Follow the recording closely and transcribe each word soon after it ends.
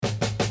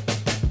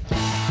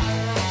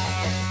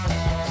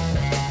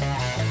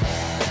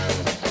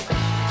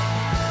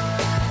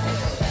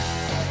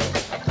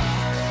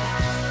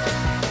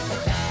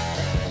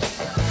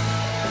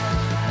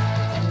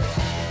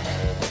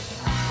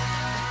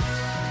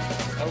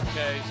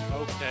Okay.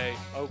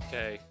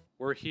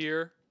 We're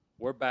here.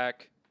 We're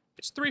back.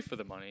 It's 3 for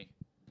the money.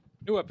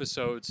 New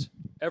episodes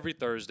every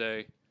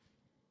Thursday.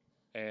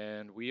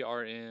 And we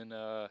are in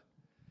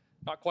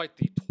not quite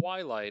the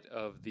twilight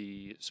of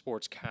the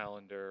sports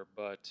calendar,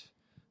 but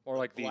more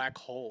like the black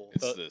hole.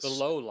 the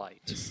low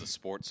light. It's the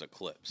sports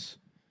eclipse.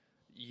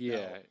 Yeah,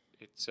 No.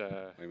 it's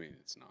I mean,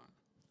 it's not.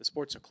 The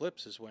sports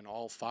eclipse is when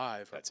all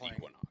five That's are playing.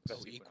 equinox. Oh,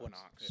 That's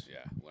equinox.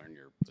 Yeah, learn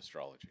your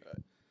astrology.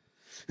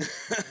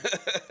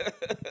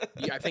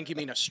 Yeah, I think you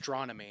mean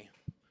astronomy.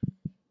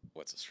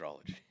 What's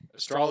astrology?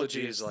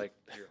 astrology is like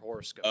your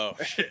horoscope. Oh,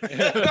 shit.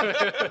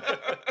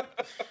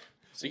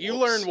 So you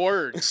learn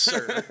words,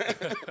 sir.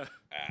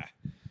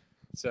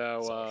 It's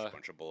all So a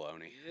bunch of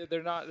baloney.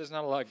 there's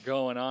not a lot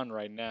going on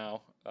right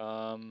now.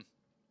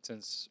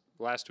 Since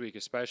last week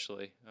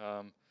especially.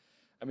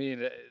 I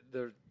mean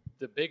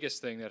the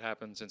biggest thing that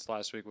happened since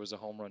last week was the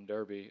home run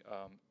derby.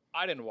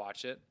 I didn't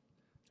watch it.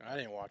 I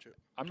didn't watch it.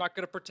 I'm not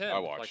going to pretend I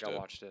watched like I it.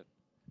 watched it.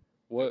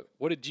 What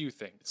did you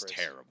think, It's Chris?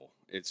 terrible.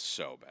 It's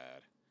so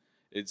bad.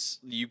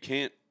 You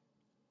can't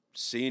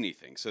see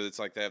anything. So it's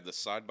like they have the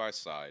side by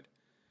side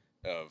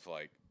of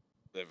like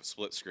they have a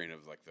split screen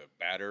of like the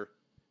batter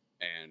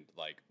and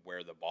like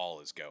where the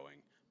ball is going,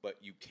 but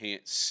you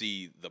can't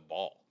see the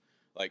ball.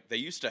 Like they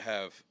used to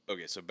have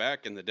so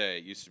back in the day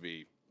it used to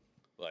be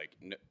like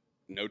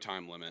no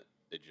time limit.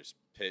 They just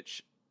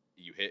pitch,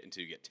 you hit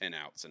until you get 10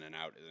 outs, and an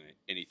out is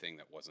anything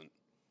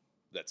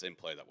that's in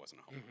play that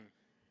wasn't a home run.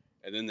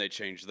 And then they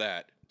changed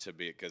that to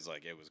be, because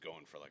like it was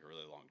going for like a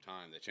really long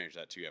time. They changed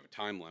that to you have a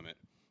time limit,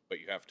 but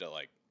you have to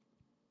like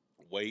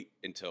wait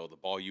until the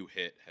ball you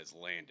hit has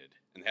landed.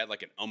 And they had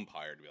like an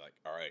umpire to be like,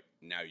 all right,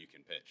 now you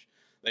can pitch.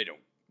 They don't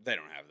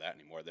have that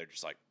anymore. They're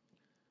just like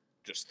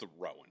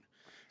throwing.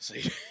 So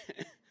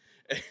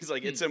it's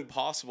like it's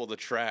impossible to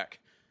track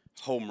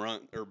home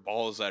run or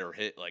balls that are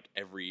hit like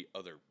every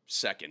other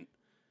second.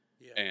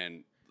 Yeah.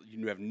 And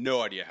you have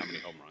no idea how many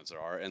home runs there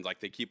are. And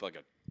like they keep like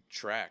a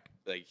track,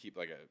 they keep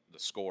like the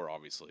score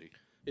obviously,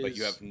 but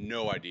you have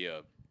no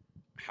idea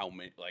how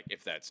many, like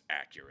if that's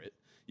accurate.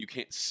 You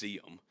can't see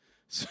them.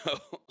 So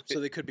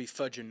they could be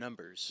fudging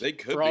numbers. They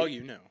could for be. all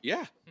you know.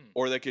 Yeah.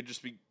 Or they could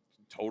just be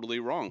totally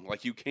wrong.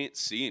 Like you can't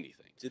see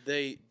anything. Did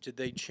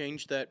they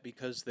change that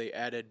because they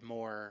added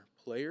more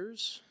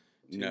players?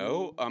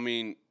 No, I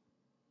mean,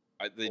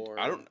 I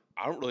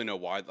don't really know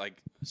why.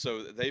 Like,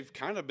 so they've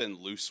kind of been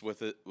loose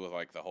with it, with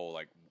like the whole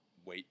like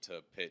wait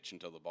to pitch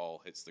until the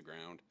ball hits the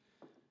ground,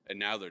 and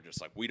now they're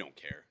just like, we don't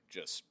care,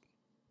 just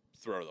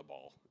throw the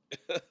ball.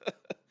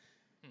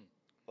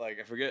 Like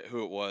I forget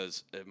who it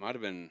was. It might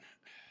have been.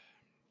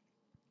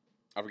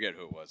 I forget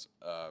who it was.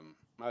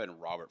 Might have been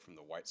Robert from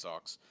the White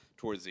Sox.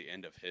 Towards the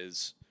end of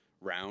his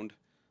round,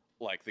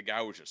 like the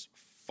guy was just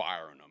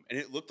firing them, and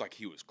it looked like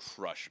he was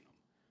crushing them.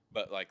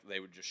 But like they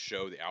would just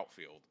show the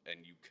outfield,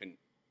 and you couldn't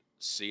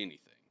see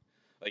anything.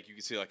 Like you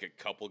could see like a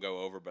couple go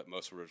over, but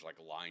most of it was like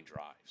line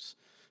drives.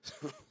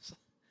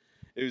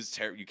 It was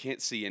terrible. You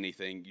can't see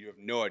anything. You have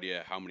no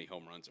idea how many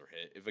home runs are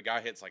hit. If a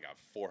guy hits like a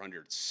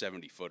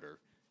 470-footer,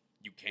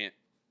 you can't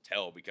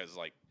tell because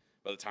like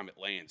by the time it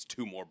lands,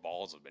 2 more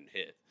balls have been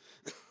hit.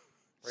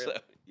 Really? So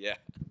yeah,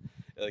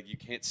 like you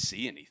can't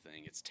see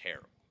anything. It's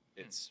terrible.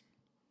 That's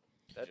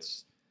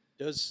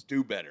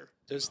Do better.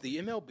 Does the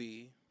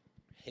MLB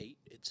hate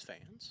its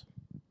fans?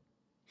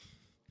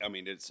 I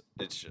mean, it's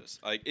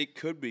just like it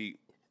could be.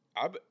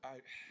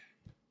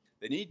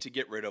 They need to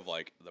get rid of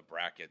like the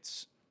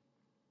brackets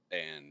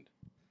and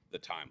the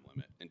time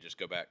limit, and just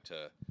go back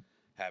to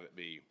have it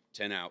be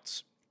 10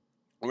 outs,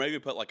 or maybe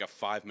put like a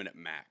 5-minute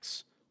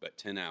max, but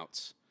 10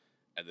 outs,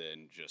 and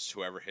then just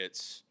whoever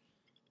hits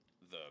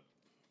the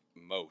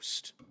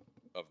most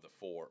of the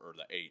 4 or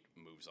the 8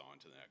 moves on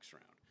to the next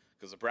round.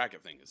 Because the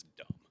bracket thing is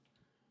dumb.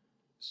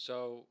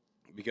 so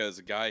Because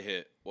the guy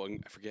hit, well,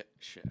 I forget,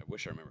 shit, I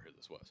wish I remember who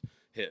this was,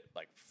 hit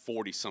like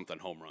 40-something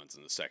home runs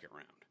in the second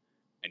round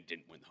and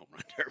didn't win the home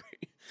run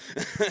derby.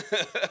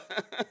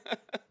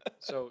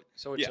 so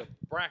it's Yeah. a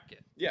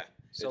bracket. Yeah,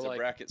 So it's like, a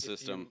bracket if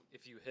system.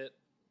 If you hit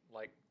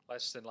like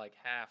less than like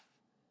half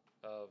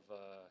of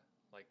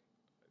like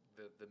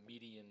the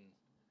median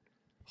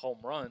home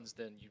runs,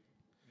 then you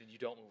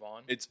don't move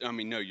on.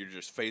 No, you're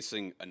just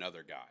facing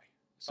another guy.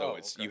 So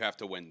okay. you have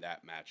to win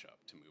that matchup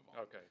to move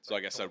on. Okay. So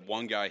like I said,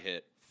 one guy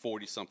hit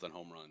 40-something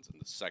home runs in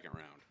the second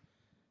round.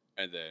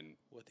 And then,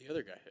 What the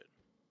other guy hit?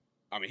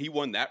 I mean, he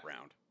won that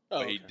round,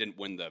 but he okay. didn't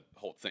win the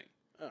whole thing.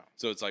 Oh.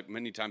 So it's like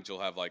many times you'll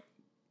have like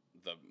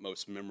the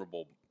most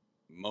memorable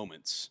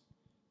moments,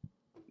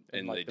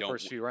 and like they the don't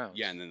first few rounds.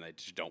 Yeah, and then they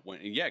just don't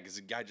win. And yeah, because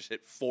the guy just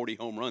hit 40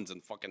 home runs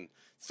in fucking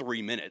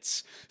 3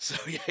 minutes. So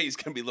yeah, he's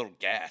gonna be a little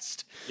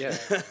gassed. Yeah,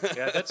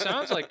 that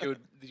sounds like it would.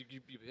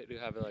 You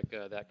have like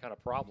that kind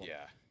of problem.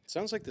 Yeah.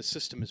 Sounds like the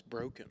system is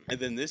broken. And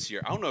then this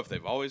year, I don't know if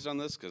they've always done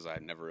this because I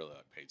never really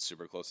paid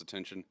super close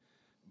attention,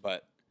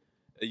 but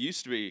it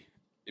used to be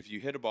if you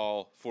hit a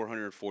ball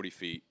 440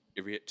 feet,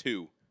 if you hit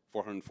 2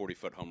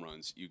 440-foot home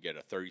runs, you get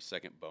a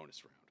 30-second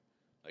bonus round,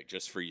 like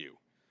just for you.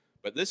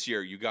 But this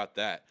year you got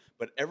that,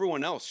 but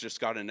everyone else just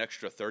got an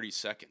extra 30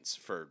 seconds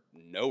for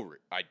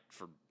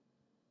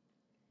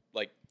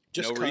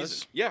Just no 'cause?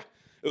 reason. Yeah,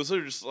 it was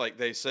literally just like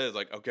they said,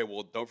 like, okay,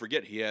 well, don't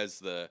forget he has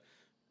the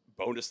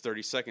bonus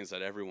 30 seconds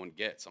that everyone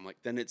gets. I'm like,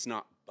 then it's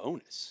not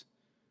bonus.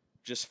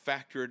 Just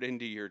factor it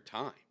into your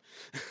time.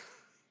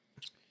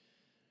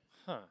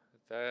 Huh.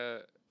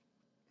 That.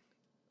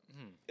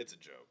 It's a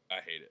joke.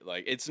 I hate it.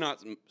 Like, it's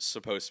not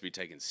supposed to be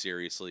taken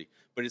seriously,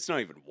 but it's not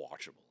even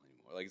watchable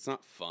anymore. Like, it's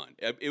not fun.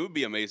 It would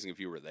be amazing if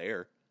you were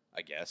there,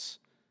 I guess.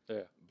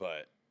 Yeah.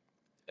 But,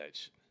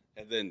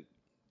 and then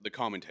the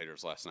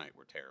commentators last night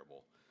were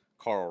terrible.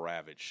 Carl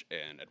Ravitch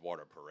and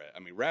Eduardo Perez. I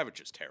mean,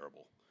 Ravitch is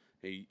terrible.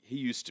 He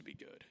used to be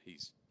good.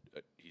 He's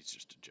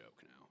just a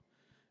joke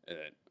now.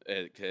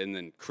 And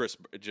then Chris,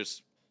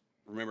 just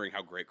remembering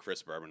how great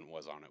Chris Berman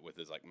was on it with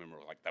his, like, remember,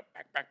 like, the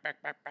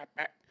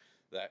back,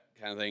 that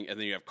kind of thing. And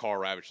then you have Carl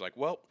Ravitch like,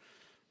 well,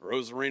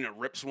 Rosarina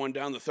rips one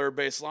down the third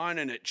base line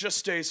and it just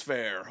stays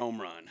fair.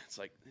 Home run. It's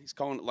like, he's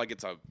calling it like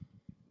it's a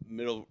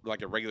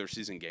regular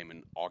season game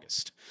in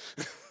August.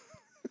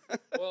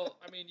 Well,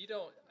 I mean, you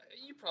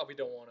probably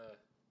don't want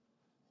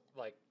to,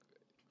 like,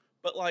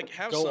 but like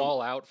have go some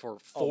all out for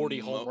 40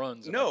 home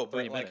runs. In no, like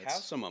 3 but like minutes.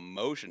 have some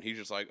emotion. He's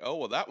just like, oh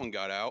well, that one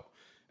got out.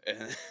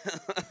 And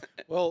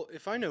Well,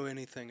 if I know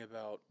anything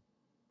about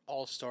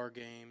all-star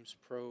games,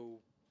 pro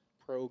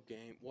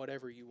game,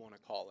 whatever you want to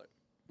call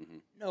it,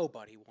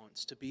 nobody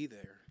wants to be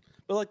there.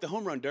 but like the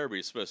home run derby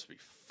is supposed to be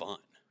fun.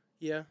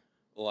 Yeah.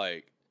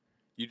 Like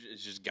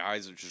it's just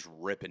guys are just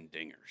ripping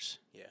dingers.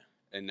 Yeah.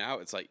 And now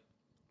it's like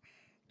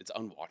it's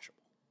unwatchable.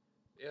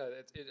 Yeah,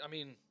 I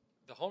mean,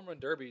 the home run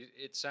derby,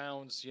 it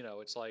sounds,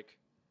 it's like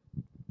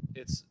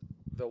it's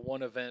the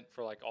one event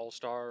for like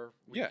All-Star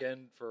Yeah.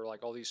 weekend for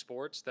like all these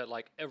sports that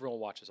like everyone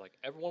watches. Like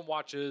everyone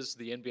watches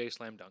the NBA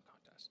Slam Dunk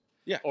Contest.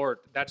 Yeah. Or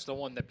that's the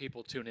one that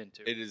people tune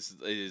into. It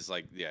is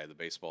like the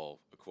baseball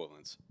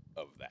equivalence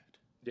of that.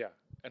 Yeah.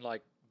 And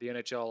like the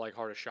NHL like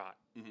hardest shot.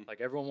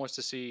 Like everyone wants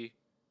to see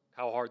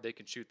how hard they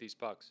can shoot these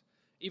pucks.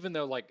 Even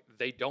though like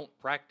they don't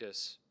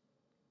practice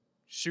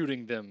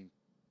shooting them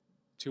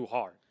too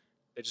hard.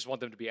 They just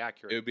want them to be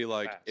accurate. It would be and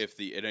like fast. if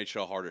the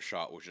NHL hardest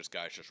shot was just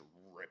guys just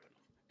ripping them,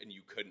 and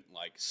you couldn't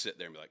like sit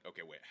there and be like,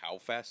 okay, wait, how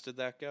fast did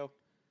that go?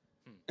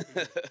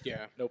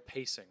 Yeah. no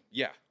pacing.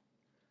 Yeah.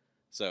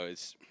 So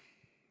it's,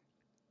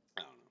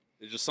 I don't know.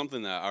 It's just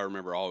something that I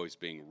remember always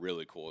being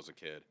really cool as a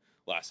kid.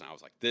 Last night I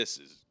was like, this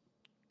is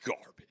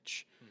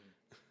garbage.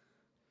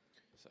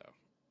 So,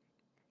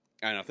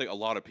 and I think a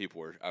lot of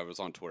people I was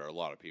on Twitter, a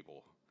lot of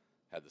people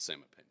had the same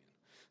opinion.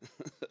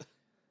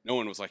 No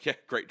one was like, yeah,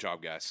 great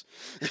job, guys.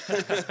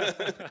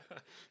 MLB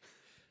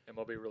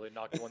really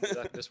knocked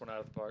this one out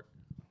of the park.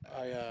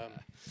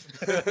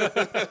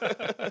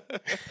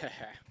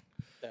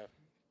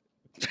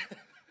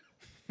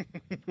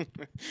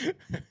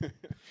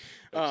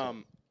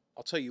 I'll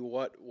tell you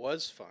what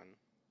was fun.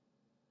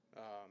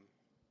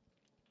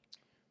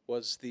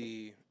 Was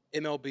the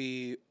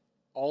MLB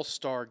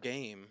All-Star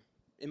game,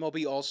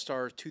 MLB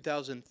All-Star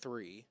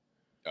 2003,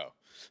 Oh.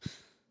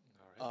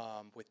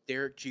 All right. with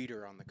Derek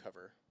Jeter on the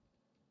cover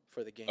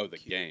for the game. Oh, the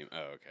game.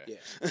 Oh, okay. Yeah.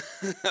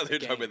 They're talking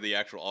game. about the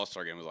actual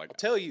All-Star game. I was like, I'll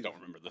tell you. don't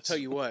remember this. I'll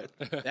tell you what,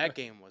 that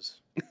game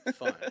was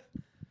fun.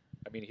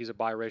 I mean, he's a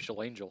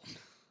biracial angel.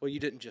 Well, you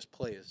didn't just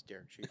play as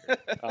Derek Jeter.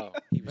 Oh.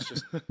 He was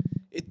just.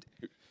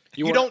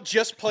 You weren't- don't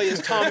just play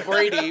as Tom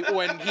Brady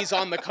when he's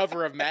on the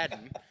cover of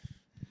Madden.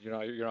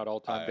 You're not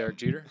all-time I Derek am.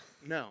 Jeter?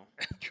 No.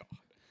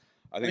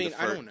 I think mean,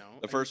 I don't know.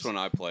 The I first just- one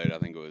I played, I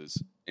think,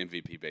 was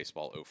MVP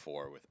Baseball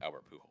 04 with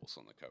Albert Pujols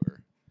on the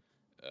cover.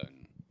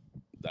 And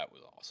that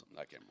was awesome.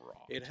 That game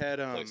rocked. It had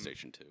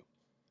PlayStation 2.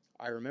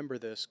 I remember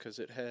this because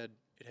it had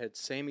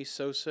Sammy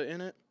Sosa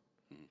in it,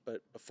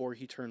 but before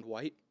he turned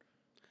white.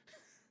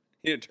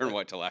 He didn't turn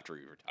white till after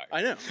he retired.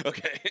 I know.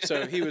 Okay.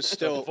 So he was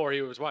still Before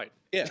he was white.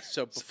 yeah.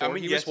 So before I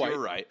mean, he yes, was white, you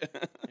were right.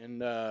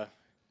 and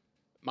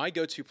my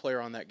go-to player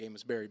on that game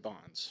was Barry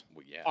Bonds.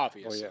 Well, yeah.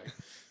 Obviously, Oh, yeah.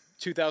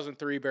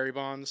 2003 Barry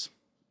Bonds,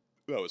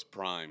 That was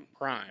prime.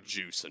 prime.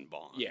 Juice and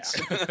Bonds. Yeah.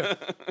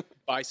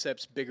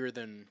 Biceps bigger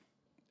than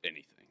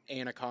Anything.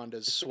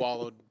 anacondas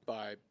swallowed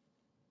by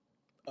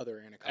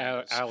other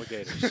anacondas.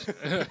 Alligators.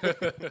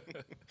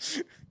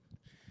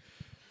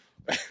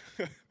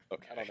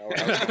 Okay. I don't know. Where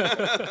I was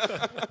going.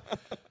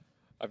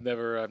 I've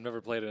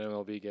never played an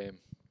MLB game.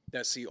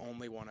 That's the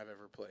only one I've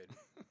ever played.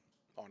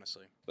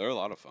 Honestly, They're a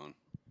lot of fun.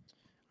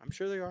 I'm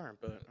sure they are,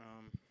 but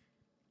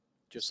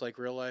just like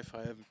real life,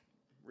 I have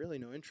really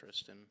no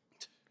interest in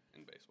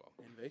Baseball.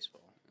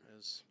 baseball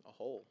as a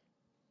whole.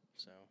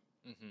 So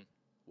Mm-hmm.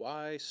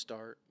 why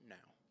start now?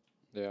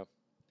 Yeah.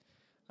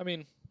 I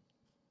mean,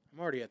 I'm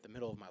already at the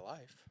middle of my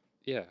life.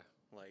 yeah.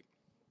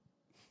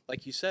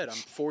 Like you said, I'm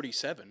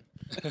 47.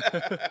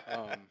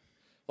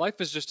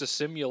 Life is just a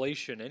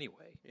simulation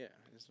anyway. Yeah.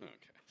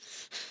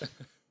 Okay.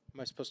 Am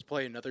I supposed to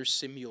play another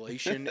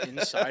simulation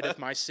inside of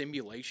my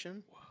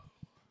simulation?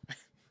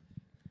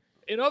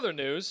 In other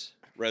news.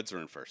 Reds are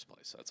in first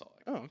place. That's all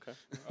I Oh, okay.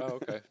 Oh,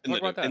 okay. in,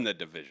 Talk about that. in the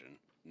division.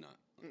 Not.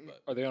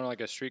 But, Are they on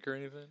like a streak or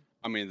anything?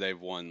 I mean, they've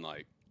won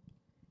like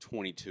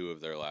 22 of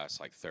their last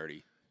like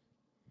 30.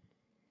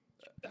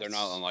 They're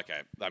not on like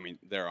a. I mean,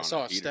 they're on. I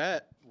saw a heater.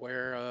 stat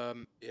where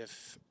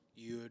if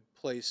you had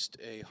placed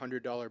a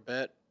 $100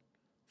 bet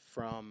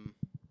from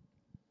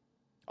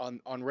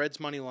on Reds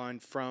money line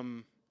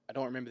from, I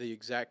don't remember the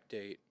exact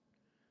date,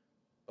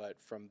 but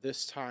from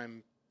this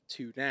time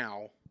to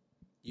now,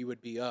 you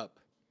would be up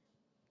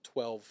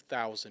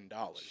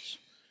 $12,000.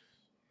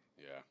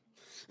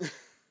 Yeah.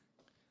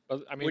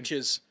 But, I mean, Which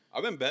is,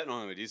 I've been betting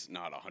on them a decent,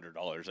 not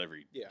 $100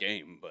 every Yeah.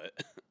 game, but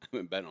I've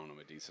been betting on them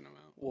a decent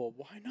amount. well,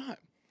 why not?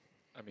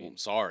 I Well, mean, I'm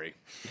sorry.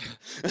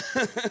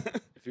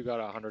 if you got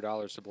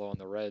 $100 to blow on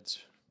the Reds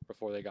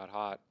before they got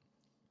hot,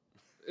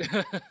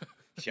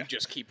 You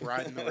just keep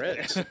riding the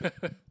Reds.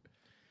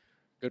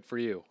 good for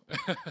you.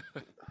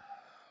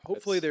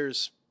 Hopefully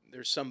there's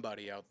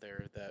somebody out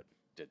there that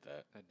Did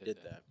that. I did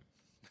that.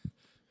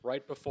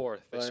 right before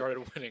they But- started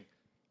winning.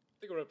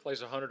 I think I'm going to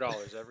place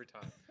 $100 every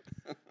time.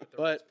 that the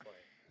But- Reds play.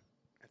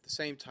 At the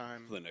same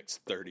time, For the next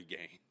 30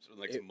 games, or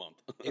the next month.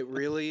 it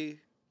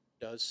really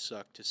does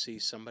suck to see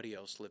somebody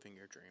else living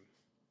your dream.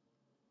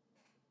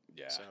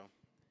 Yeah. So,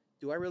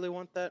 do I really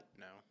want that?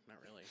 No, not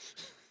really.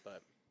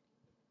 But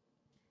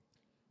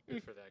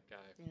Good for that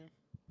guy.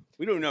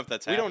 We don't know if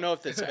that's we don't know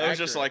if that's That was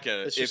just accurate. like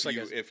a It's if just like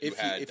you a- if you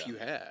had if you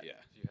done it. had. Yeah.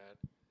 If you had.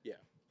 Yeah.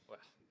 Wow.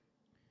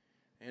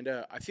 And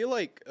I feel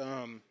like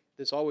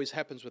this always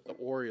happens with the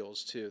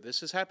Orioles too. This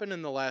has happened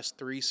in the last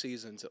 3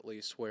 seasons at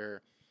least,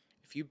 where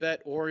if you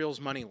bet Orioles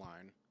money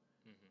line,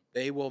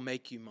 they will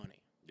make you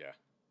money. Yeah.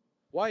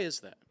 Why is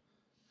that?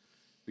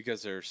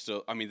 Because they're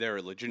still, I mean, they're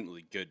a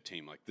legitimately good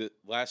team. Like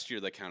last year,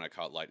 they kind of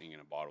caught lightning in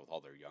a bottle with all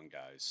their young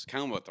guys.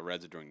 Kind of what the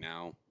Reds are doing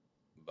now,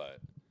 but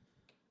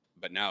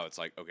now it's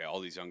like, okay, all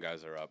these young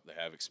guys are up, they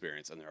have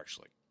experience, and they're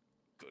actually like,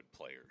 good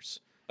players.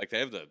 Like they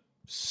have the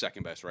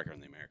second best record in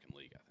the American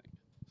League, I think.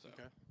 So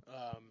Okay.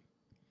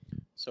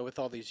 So with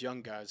all these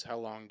young guys, how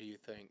long do you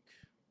think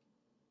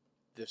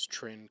this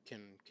trend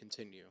can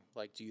continue?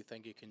 Like, do you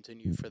think it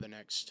continue for the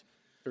next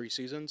 3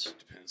 seasons?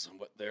 depends on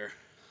what their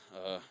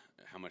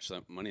how much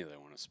that money they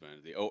want to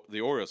spend.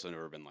 The Orioles have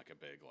never been like a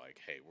big like,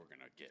 hey, we're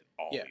gonna get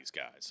all Yeah. these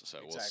guys. So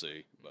we'll Exactly.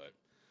 see. But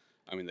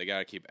I mean, they got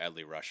to keep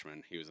Adley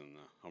Rushman. He was in the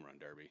home run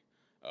derby.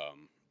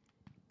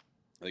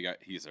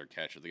 He's their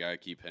catcher. They got to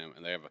keep him,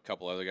 and they have a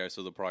couple other guys,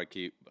 so they'll probably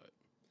keep. But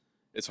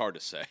it's hard to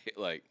say,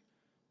 like,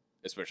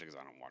 especially because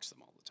I don't watch them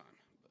all the time.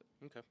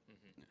 But Okay.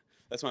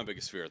 that's my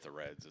biggest fear with the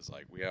Reds is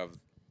like we have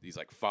these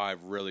like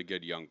 5 really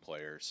good young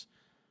players.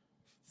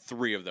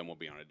 3 of them will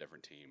be on a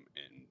different team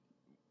in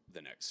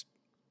the next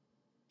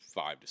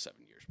 5 to 7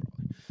 years,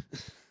 probably,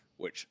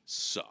 which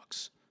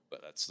sucks.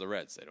 But that's the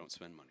Reds; they don't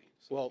spend money.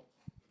 So. Well,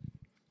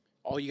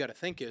 all you got to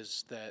think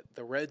is that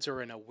the Reds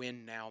are in a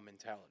win now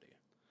mentality.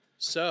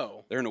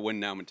 So They're in a win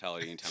now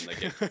mentality anytime they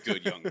get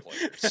good young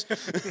players.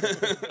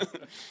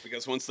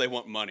 Because once they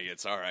want money,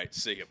 it's all right.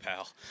 See you,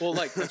 pal. well,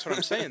 like that's what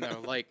I'm saying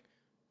though. Like,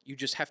 you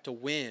just have to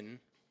win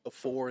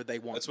before they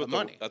want That's the what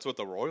money. That's what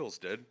the Royals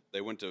did.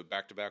 They went to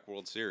back-to-back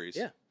World Series.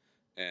 Yeah.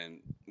 And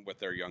with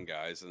their young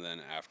guys, and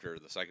then after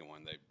the second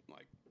one, they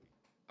like,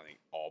 I think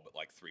all but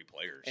like 3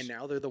 players. And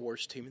now they're the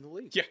worst team in the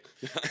league. Yeah.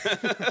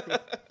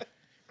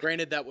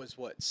 Granted, that was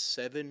what,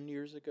 7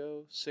 years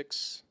ago,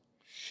 6,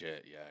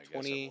 Shit. Yeah. I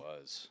 20 guess it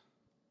was.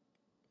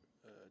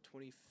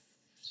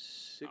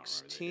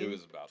 2016, It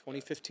was about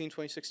 2015,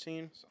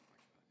 2016. Something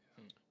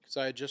like that. Because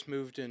I had just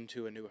moved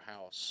into a new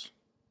house.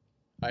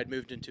 I had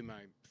moved into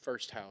my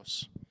first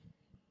house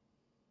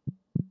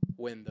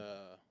when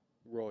the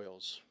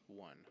Royals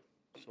won.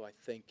 So I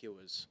think it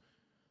was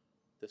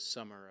the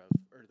summer of,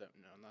 or the,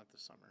 no, not the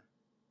summer.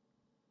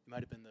 It might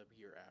have been the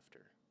year after.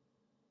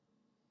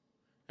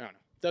 I don't know.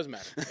 Doesn't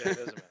matter. Yeah, it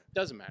doesn't matter.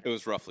 Doesn't matter. It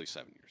was roughly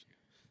 7 years ago.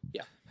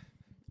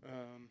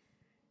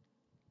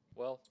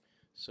 Well,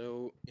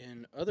 So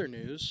in other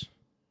news,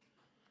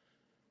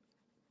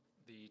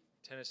 the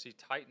Tennessee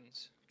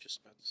Titans. just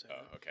about to say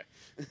Oh,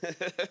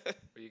 that.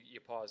 okay. You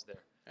paused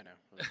there. I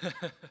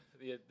know.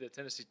 the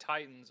Tennessee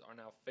Titans are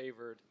now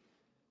favored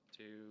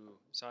to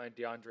sign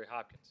DeAndre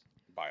Hopkins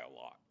By a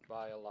lot.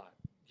 by a lot.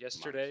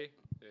 Yesterday,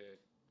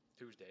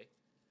 Tuesday,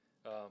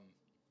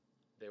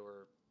 they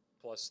were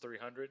plus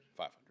 300,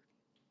 500.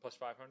 plus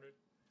 500,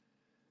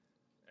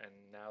 and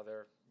now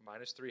they're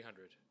minus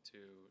 300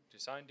 to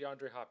sign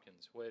DeAndre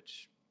Hopkins,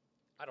 which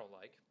I don't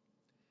like.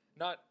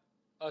 Not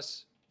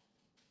us.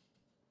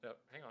 No,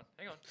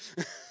 hang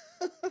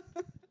on.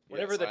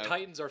 Whenever Yes, the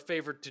Titans are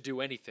favored to do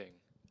anything,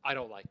 I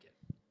don't like it.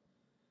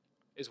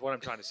 Is what I'm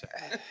trying to say.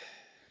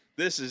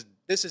 This is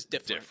This is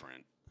different.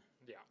 different.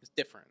 Yeah, It's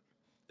different.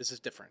 This is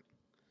different.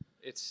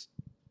 it's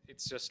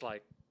just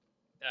like,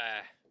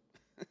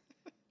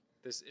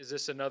 is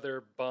this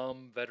another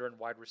bum veteran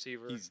wide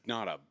receiver? He's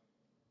not a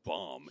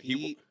bum.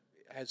 He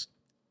has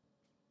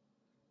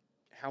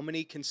how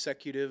many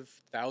consecutive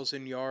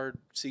 1,000-yard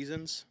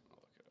seasons? I'll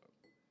look it up.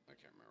 I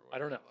can't remember. What I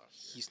don't he know. had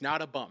last year. He's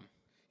not a bum.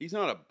 He's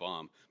not a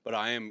bum, but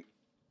I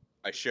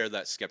share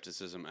that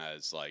skepticism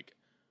as like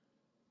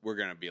we're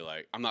gonna be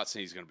like. I'm not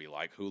saying he's gonna be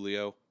like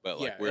Julio, but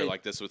like Yeah, we're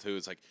like this with who.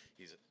 It's like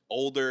he's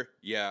older.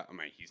 Yeah, I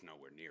mean he's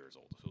nowhere near as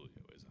old as Julio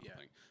is. don't Yeah.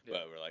 think. Yeah.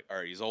 But we're like, all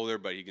right, he's older,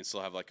 but he can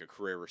still have like a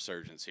career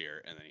resurgence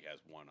here, and then he has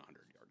one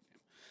 100-yard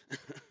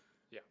game.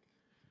 Yeah.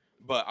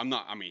 But I'm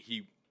not. I mean,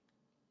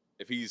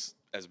 if he's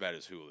as bad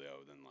as Julio,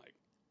 then like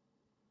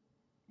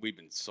we've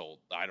been sold.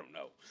 I don't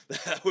know.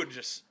 That would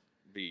just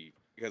be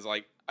because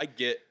like I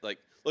get like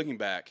looking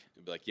back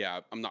and be like,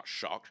 yeah, I'm not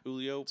shocked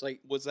Julio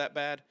was that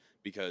bad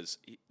because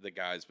the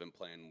guy's been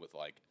playing with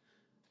like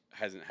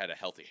hasn't had a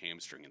healthy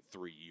hamstring in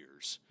 3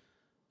 years.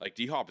 Like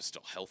D-Hop is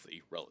still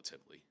healthy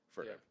relatively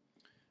for Yeah.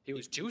 He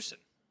was juicing.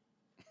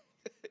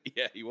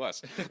 yeah, he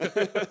was.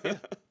 And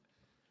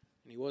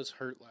he was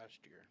hurt last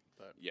year,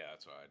 but Yeah,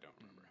 that's why I don't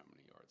remember how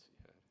many yards he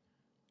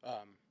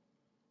had.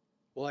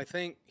 well, I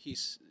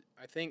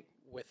think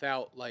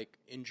without like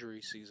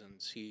injury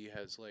seasons, he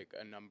has like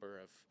a number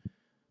of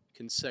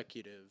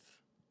consecutive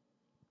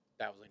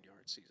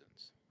 1,000-yard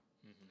seasons.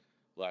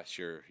 Mm-hmm. Last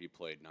year he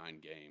played 9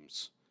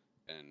 games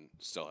and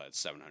still had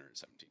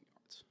 717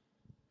 yards.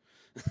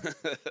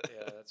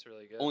 Yeah, that's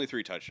really good. Only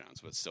 3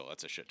 touchdowns, but still,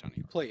 that's a shit ton of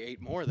yards. Play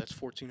 8 more. That's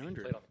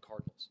 1,400. Played on the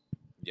Cardinals.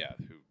 Yeah,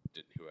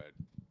 who had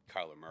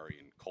Kyler Murray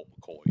and Colt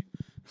McCoy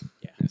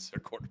Yeah, as their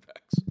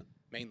quarterbacks.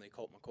 mainly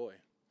Colt McCoy.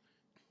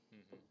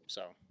 Mm-hmm.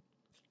 So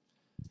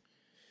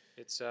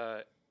It's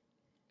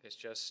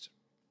just,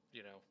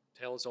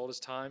 tale as old as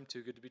time,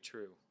 too good to be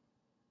true.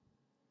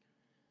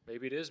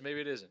 Maybe it is,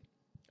 maybe it isn't.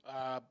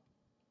 But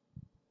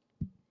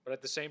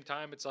at the same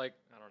time, it's like,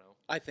 I don't know.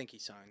 I think he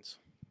signs.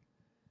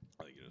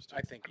 I think it is too.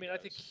 I think. I mean,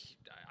 he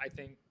I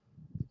think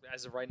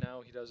as of right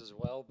now he does as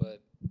well, but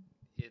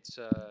it's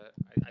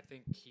I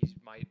think he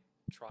might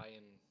try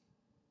and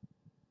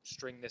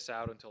string this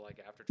out until like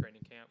after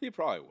training camp He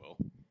probably will,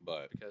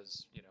 but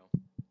because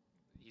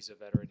he's a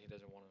veteran. He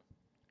doesn't want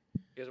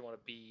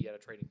to be at a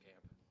training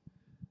camp,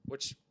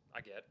 which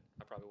I get.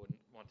 I probably wouldn't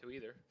want to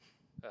either.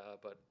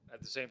 But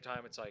at the same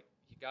time, it's like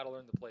you got to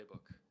learn the playbook.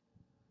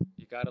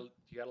 You got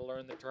to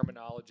learn the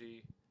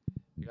terminology.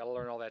 You got to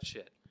learn all that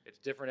shit. It's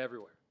different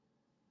everywhere.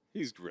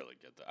 he's really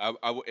good.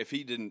 Though.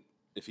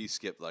 If he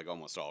skipped like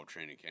almost all of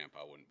training camp,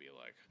 I wouldn't be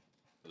like,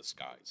 the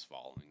sky's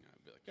falling.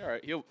 I'd be like, all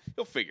right,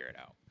 he'll figure it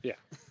out. Yeah.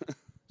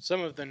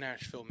 Some of the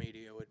Nashville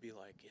media would be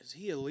like, "Is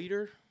he a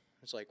leader?"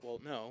 It's like, well,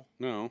 no,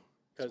 No,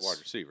 he's a 'Cause- wide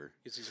receiver.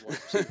 because he's a wide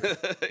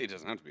receiver. He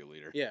doesn't have to be a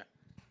leader. Yeah,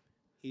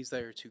 he's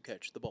there to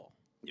catch the ball,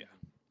 Yeah.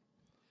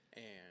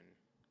 and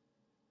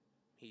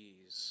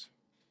he's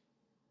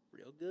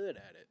real good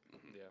at it.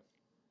 Yeah.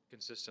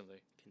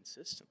 Consistently.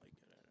 Consistently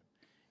good at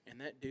it. And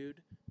that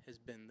dude has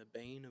been the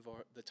bane of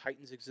the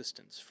Titans'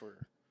 existence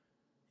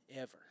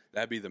forever.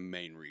 That'd be the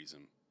main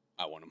reason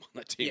I want him on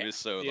the team, Yeah. is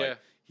so Yeah. like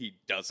he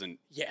doesn't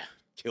Yeah.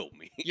 kill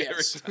me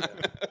Yes. every time.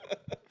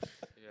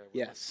 Yeah.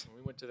 Yes. When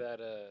we went to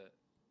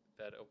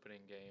that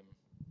opening game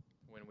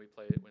when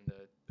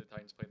the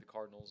Titans played the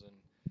Cardinals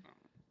and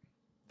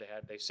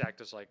they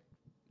sacked us like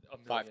a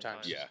million 5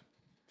 times. Yeah.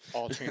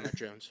 All Chandler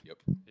Jones. Yep.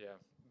 Yeah.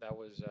 That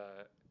was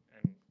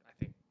and I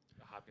think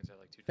Hopkins had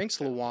like 2 Thanks,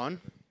 touchdowns.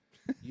 Lawan.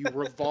 You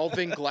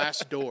revolving glass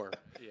door.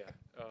 Yeah.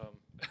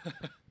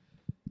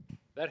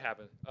 That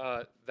happened.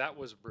 That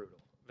was brutal.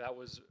 That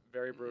was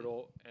very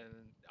brutal.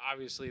 And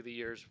obviously the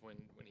years when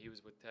he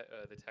was with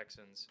the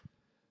Texans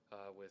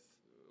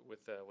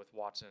with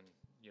Watson,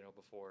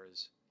 before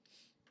his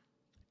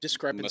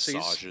Discrepancies.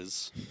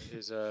 Massages.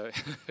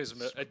 his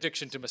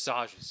addiction to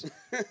massages.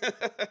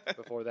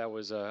 Before that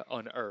was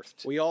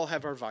unearthed. We all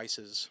have our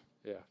vices.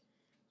 Yeah.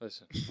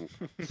 Listen.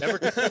 Never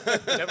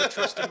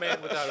trust a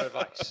man without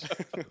advice.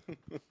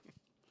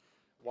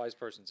 Wise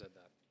person said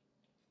that.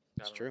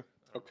 I It's don't true. know.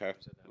 I don't know Okay.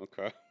 who said that.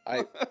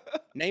 Okay.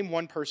 Name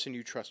one person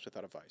you trust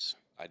without a vice.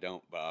 I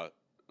don't, but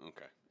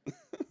okay.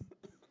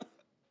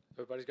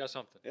 Everybody's got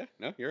something. Yeah.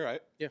 No, you're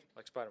right.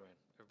 Like Spider-Man.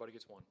 Everybody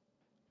gets one.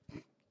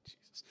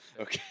 Jesus.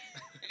 Okay.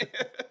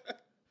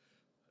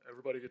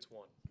 Everybody gets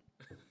one.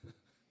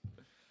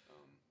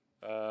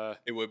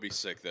 It would be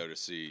sick though to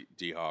see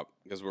D-Hop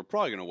because we're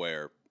probably gonna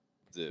wear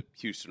the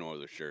Houston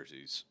Oilers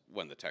jerseys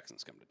when the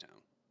Texans come to town.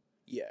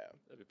 Yeah.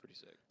 That'd be pretty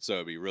sick. So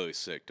it'd be really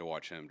sick to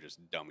watch him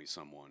just dummy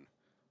someone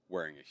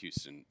wearing a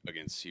Houston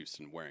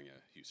wearing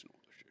a Houston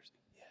Oilers jersey.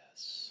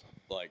 Yes.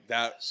 Like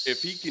that,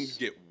 if he can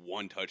get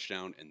one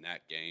touchdown in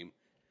that game,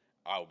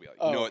 I'll be like,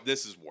 you know what,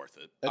 this is worth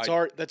it.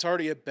 That's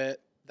already a bet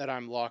that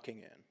I'm locking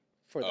in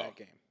for that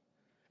game.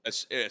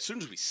 As soon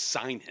as we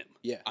sign him,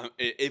 Yeah.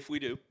 If we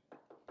do,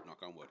 knock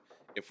on wood,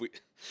 if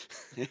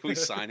we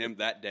sign him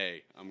that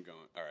day, I'm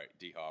going, all right,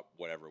 D-Hop,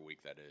 whatever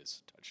week that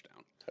is,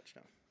 touchdown.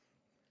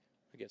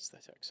 Against the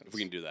Texans. If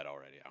we can do that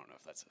already, I don't know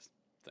if that's a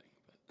thing.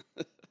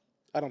 But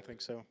I don't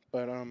think so.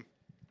 But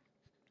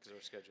Because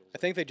our schedules. I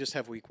think they just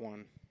have week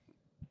 1.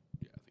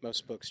 yeah, I think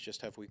Most books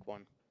just have week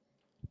 1.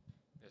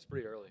 It's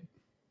pretty early.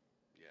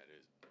 yeah, it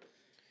is.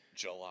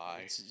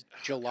 July. It's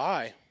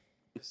July.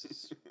 This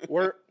is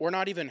we're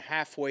not even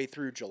halfway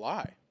through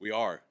July. We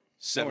are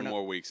 7 not.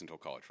 more weeks until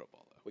college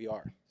football, though. We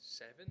are.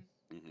 7.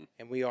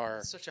 And we are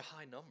That's such a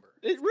high number.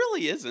 It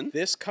really isn't.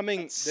 this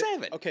coming That's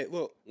 7. Okay,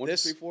 look. 1,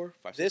 this 2, 3, 4,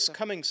 5, 6, this 7.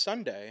 coming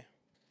Sunday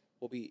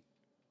will be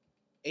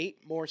 8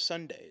 more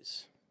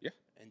Sundays. Yeah.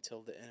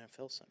 Until the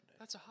NFL Sunday.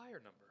 That's a higher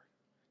number.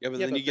 Yeah, but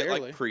Yeah, then but you get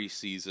barely. like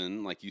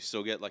preseason, like you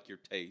still get like your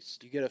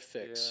taste. You get a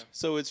fix. Yeah.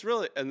 So it's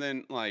really, and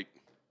then like,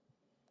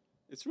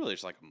 it's really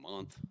just like a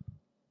month.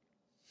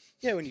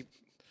 Yeah, when you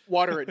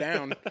water it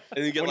down.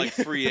 And you get When like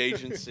free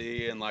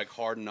agency and like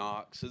hard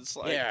knocks. It's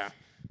like, Yeah.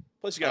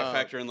 plus you got to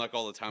factor in like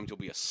all the times you'll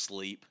be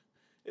asleep.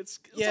 It's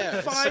Yeah,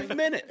 like it's 5 like-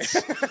 minutes.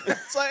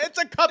 It's like it's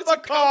a cup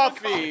of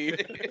coffee.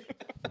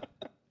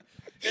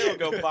 It'll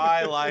go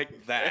by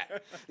like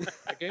that.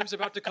 The game's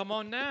about to come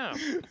on now.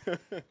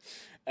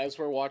 As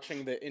we're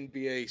watching the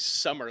NBA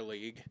Summer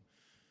League,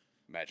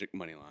 Magic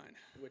money line.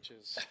 which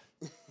is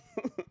You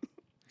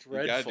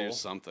gotta dreadful. do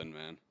something,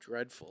 man.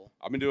 Dreadful.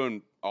 I've been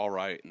doing all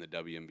right in the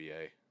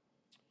WNBA.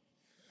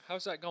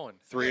 How's that going?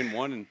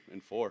 3-1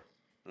 and 4,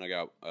 and I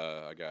got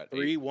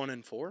 3, 1,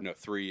 and 4.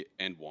 3-1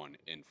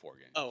 in 4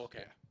 games. Oh,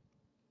 okay.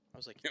 I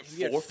was like, Yeah,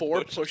 you had 4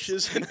 4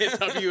 pushes in the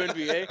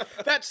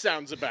WNBA. That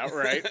sounds about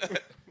right.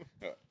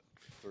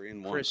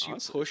 3-1. Chris, you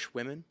honestly. push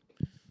women.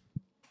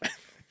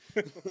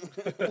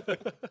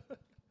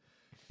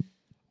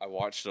 I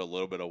watched a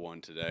little bit of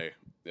one today.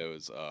 It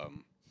was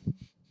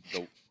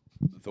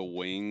the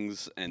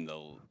Wings and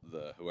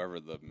the whoever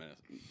the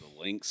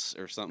Lynx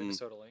or something.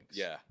 Minnesota Lynx.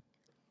 Yeah.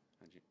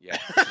 Yeah.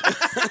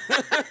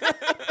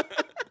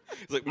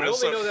 It's like I only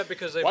Minnesota, know that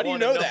because they've Why do you won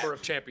know a that? number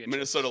of championships.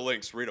 Minnesota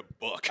Lynx. Read a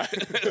book.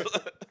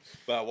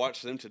 But I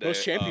watched them today.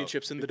 Most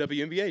championships in the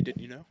WNBA,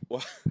 didn't you know?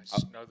 Well, I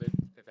just know they've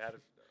had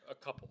a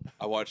couple.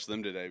 I watched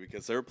them today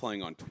because they were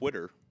playing on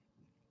Twitter.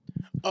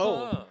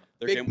 Oh, Ah.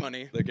 big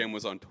money. Their game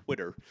was on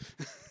Twitter,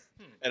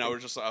 and I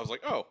was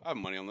like, oh, I have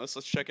money on this.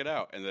 Let's check it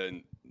out. And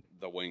then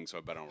the Wings, so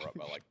I bet on were up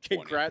by like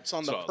 20. Congrats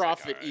on So the I was like,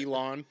 profit, all right.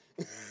 Elon.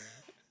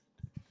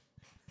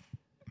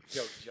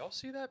 Yo, did y'all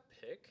see that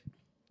pic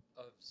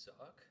of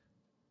Zuck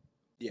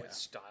Yeah. with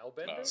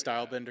Stylebender? Oh,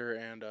 Stylebender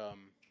and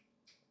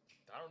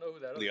I don't know who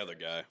that The is. other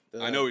guy.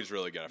 The- I know he's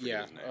really good. I forget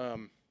yeah, his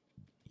name.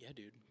 yeah,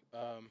 dude.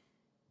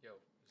 Yo,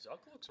 Zuck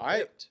looks I-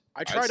 ripped.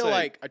 I try to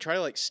say-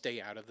 like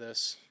stay out of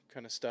this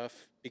kind of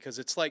stuff because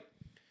it's like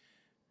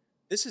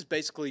this is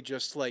basically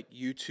just like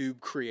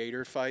YouTube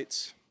creator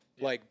fights,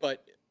 Yeah. like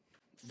but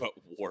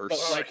Worse.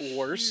 but like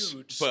worse,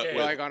 Huge But scale.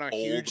 with like on a old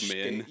huge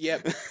men. scale.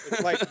 Yeah,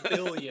 like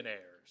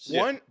billionaires.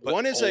 one But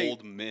one is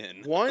old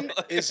men. one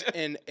is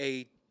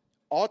a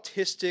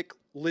autistic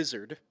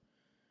lizard.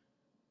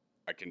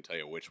 I can tell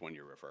you which one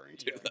you're referring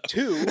to. Yeah. Though.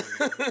 2,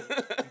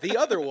 the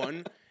other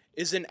one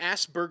is an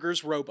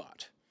Asperger's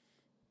robot.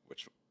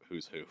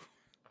 Who's who?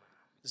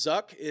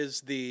 Zuck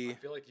is I the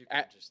feel like you can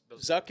At- just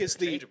those Zuck are is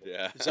the- interchangeable.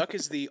 Yeah. Zuck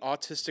is the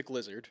autistic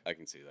lizard, I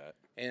can see that.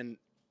 and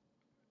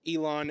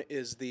Elon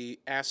is the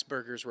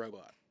Asperger's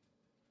robot.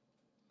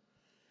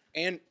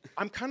 And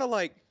I'm kind of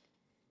like,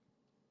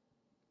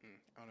 I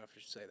don't know if I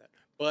should say that,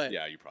 but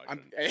Yeah, you probably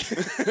I'm.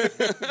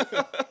 shouldn't.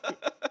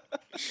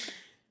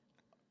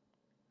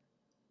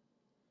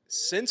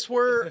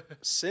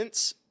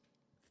 Since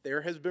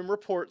there has been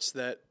reports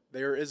that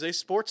there is a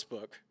sports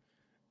book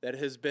that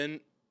has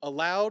been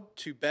allowed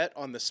to bet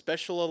on the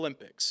Special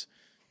Olympics.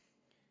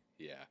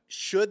 Yeah.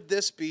 Should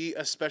this be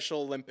a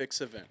Special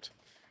Olympics event?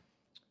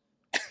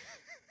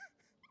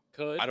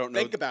 Could. I don't know.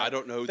 Think about I it.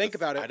 don't know. Think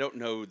about it. I don't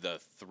know the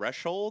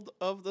threshold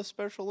of the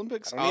Special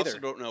Olympics. I don't I also either.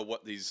 don't know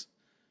what these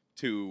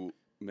two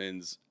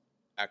men's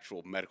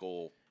actual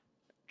medical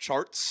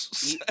charts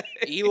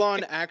say.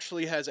 Elon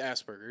actually has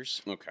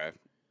Asperger's. Okay.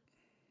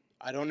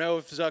 I don't know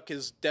if Zuck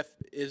is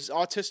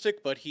autistic,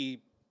 but he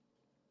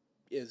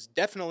is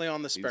definitely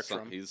on the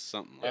spectrum. He's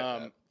something like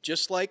that.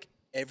 Just like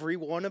every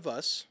one of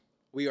us,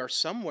 we are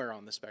somewhere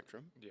on the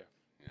spectrum. Yeah.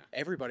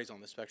 Everybody's on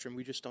the spectrum.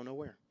 We just don't know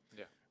where.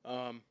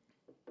 Yeah.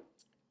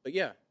 But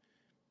yeah,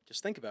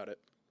 just think about it.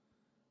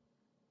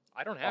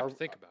 I don't have to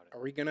think about it. Are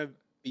we gonna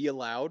be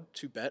allowed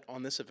to bet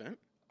on this event?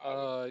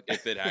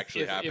 If it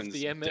actually happens,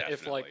 if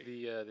if like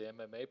definitely. the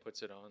MMA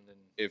puts it on, then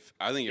If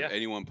I think Yeah. if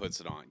anyone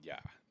puts it on, yeah,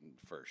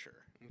 for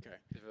sure. Okay.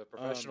 if a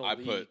professional I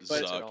league put puts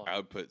it Zuck. on, I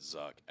would put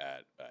Zuck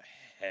at a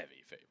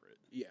heavy favorite.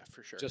 Yeah,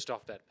 for sure. just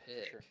off that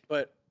pick. Sure.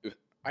 But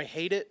I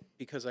hate it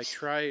because I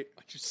try. I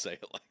just say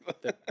it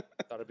like that.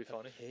 Thought it'd be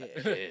funny.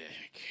 Pick.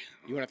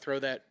 You want to throw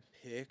that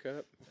pick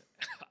up?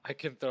 I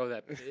can throw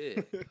that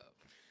pick.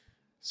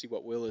 See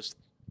what Will is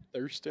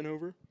thirsting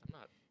over. I'm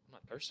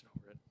not thirsting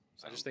over it.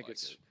 I Sounds just think like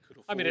it's. it.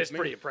 I mean, it's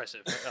pretty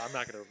impressive. I'm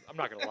not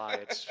gonna lie.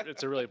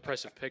 It's a really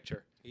impressive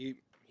picture. He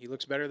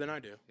looks better than I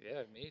do.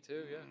 Yeah, me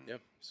too. Yeah,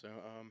 Yep. So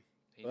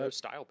he But- knows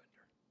style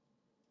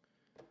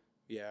bender.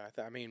 yeah,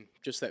 I mean,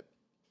 just that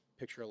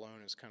picture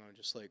alone is kind of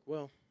just like,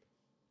 well,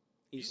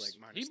 he's like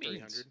minus he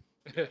 300.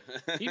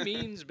 means he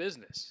means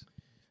business.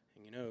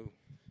 And you know,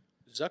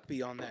 Zuck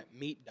be on that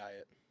meat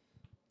diet.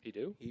 He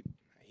do. He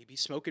be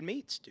smoking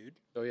meats, dude.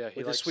 Oh yeah, he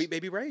With likes the Sweet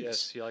Baby Rays.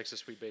 Yes, he likes the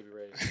Sweet Baby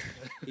Rays.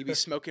 He be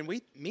smoking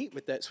meat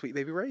with that Sweet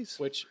Baby Rays.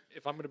 Which,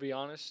 if I'm going to be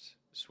honest,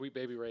 Sweet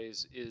Baby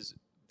Ray's is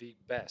the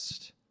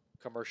best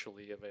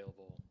commercially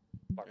available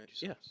barbecue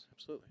sauce. Yeah,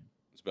 absolutely.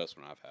 It's the best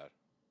one I've had.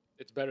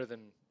 It's better than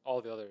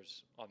all the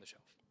others on the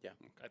shelf. Yeah.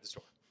 At the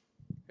store.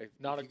 If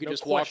Not you a, could no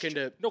just question. walk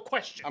into. No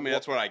question. I mean,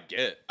 that's what I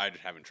get. I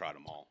just haven't tried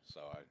them all, so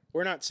I.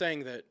 We're not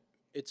saying that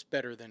it's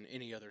better than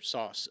any other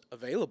sauce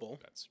available.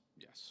 That's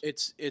yes.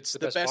 It's the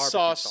best barbecue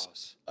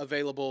sauce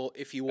available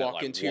if you At, walk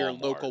like, into your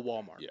Walmart. local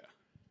Walmart. Yeah.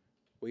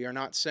 We are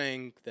not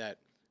saying that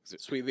Is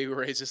it- Sweet Baby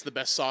Ray's is the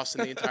best sauce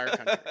in the entire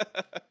country.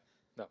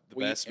 No, The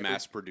We- best every-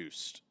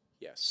 mass-produced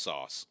Yes.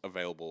 sauce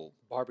available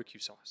barbecue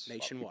sauce.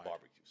 Nationwide.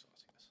 Barbecue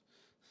sauce.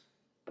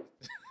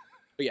 Yes.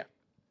 But yeah,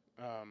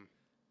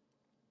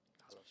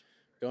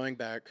 going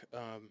back,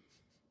 I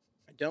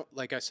don't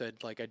like I said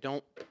I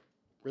don't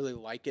really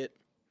like it.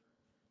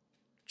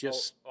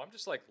 Just I'm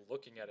just like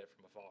looking at it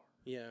from afar.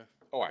 yeah,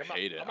 Oh, I I'm not-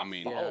 hate it. I'm I not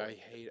mean, following.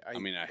 yeah. I hate. I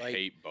mean, I like,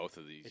 hate both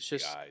of these It's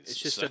just guys. it's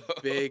just so-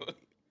 a big.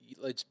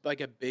 It's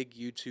like a big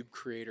YouTube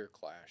creator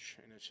clash,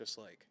 and it's just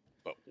like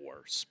but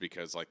worse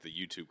because like the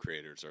YouTube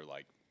creators are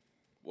like,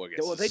 well, I guess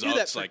Well, they do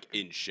that Zuck's for- like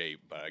in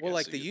shape, but I well, guess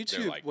like the they're,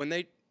 YouTube like,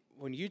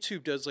 when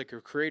YouTube does like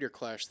a creator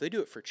clash, they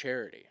do it for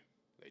charity.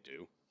 they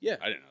do. Yeah,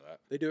 I didn't know that.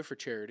 they do it for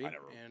charity. I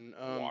never and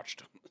watched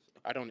them.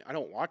 I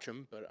don't watch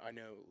them, but I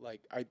know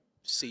like I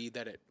see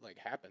that it like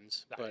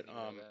happens. I But didn't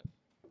know that.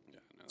 Yeah,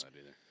 I know that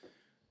either.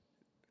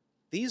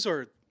 these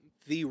are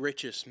the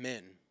richest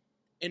men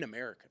in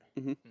America,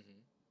 Mhm.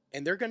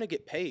 and they're going to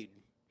get paid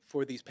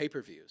for these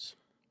pay-per-views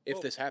if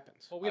Well, this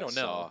happens. Well, we don't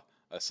know.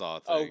 I saw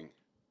a Oh, thing.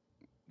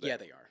 Yeah,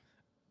 they are.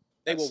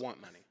 They will That's-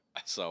 want money.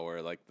 I saw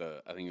where like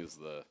I think it was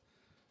the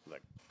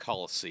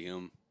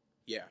Colosseum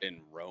Yeah.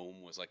 in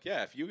Rome was like,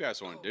 yeah, if you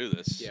guys want to do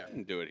this, Yeah. you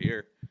can do it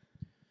here.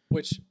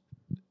 Which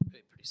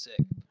pretty sick.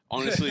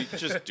 Honestly,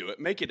 just do it.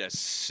 Make it as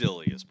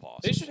silly as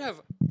possible. They should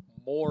have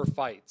more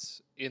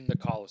fights in the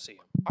Coliseum.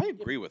 I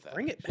agree with that.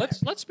 Bring it back.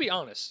 Let's be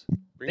honest.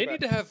 Bring They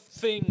back- need to have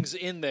things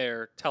in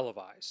there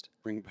televised.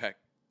 Bring back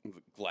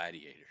the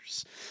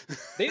gladiators.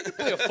 They need to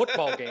play a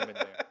football game in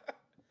there.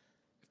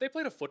 If they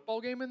played a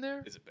football game in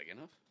there, Is it big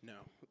enough?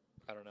 No,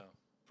 I don't know.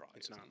 Probably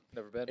It's isn't. not.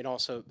 Never been. and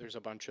also there's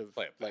a bunch of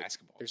Play a like,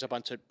 basketball there's a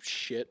bunch of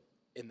shit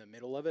in the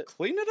middle of it.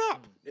 Clean it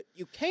up.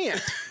 You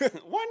can't.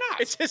 Why not?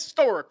 It's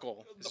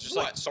historical. It's just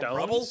What, like the stones.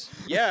 rubble?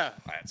 Yeah,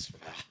 That's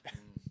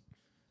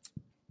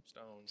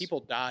Stones. people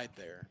died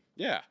there.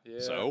 yeah. Yeah.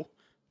 So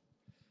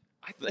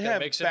I think they that have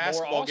makes it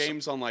basketball more awesome.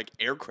 games on like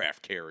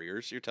aircraft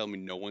carriers. You're telling me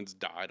no one's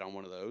died on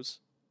one of those?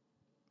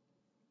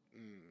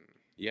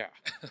 Yeah.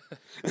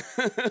 Good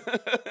point.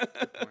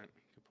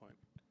 Good point.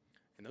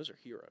 And those are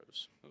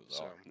heroes. Those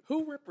So are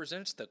Who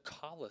represents the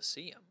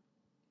Coliseum?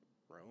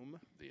 Rome.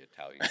 the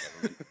Italian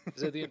government.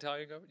 Is it the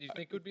Italian government? Do you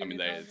think it would be? I mean,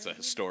 the Italian it's a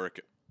government? historic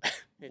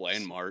It's-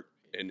 landmark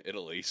in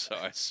Italy, so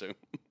I assume.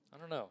 I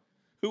don't know.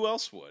 Who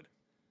else would?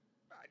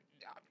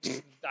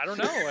 I don't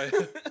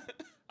know.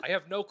 I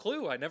have no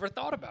clue. I never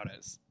thought about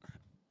it.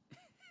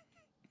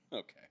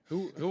 Okay.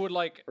 Who would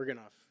like We're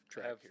getting off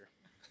track Have- here.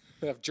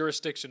 have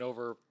jurisdiction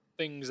over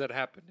things that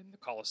happen in the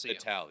Coliseum?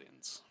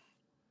 Italians.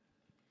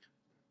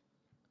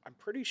 I'm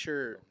pretty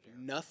sure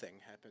nothing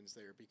happens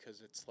there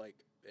because it's like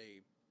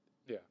a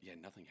Yeah,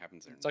 nothing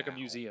happens there. It's like a now.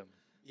 museum.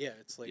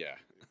 it's like Yeah.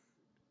 it's a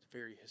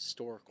very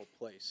historical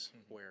place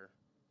where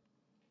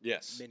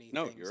Yes. many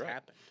no, things you're right.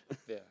 happened.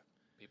 Yeah,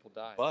 people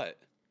die. But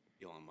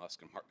Elon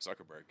Musk and Mark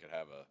Zuckerberg could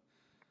have a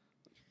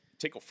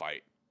tickle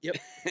fight. Yep.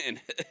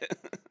 And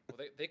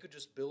Well, they could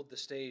just build the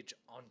stage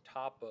on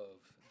top of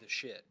the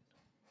shit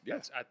yeah,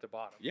 that's at the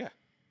bottom. yeah,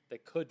 They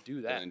could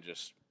do that. and then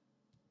just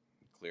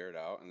clear it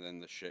out, and then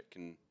the shit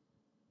can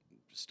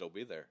still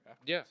be there.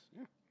 Yeah. afterwards.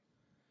 Yeah.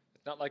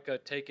 It's not like a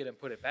take it and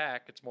put it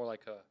back. It's more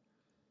like a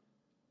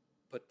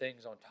put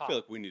things on I top. feel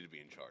like we need to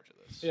be in charge of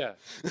this. Yeah.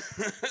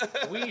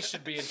 We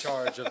should be in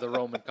charge of the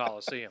Roman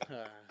Coliseum.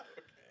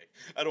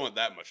 I don't want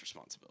that much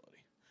responsibility.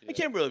 Yeah. It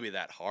can't really be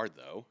that hard,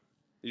 though.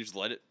 You just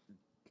let it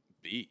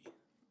be.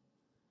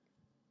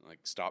 Like,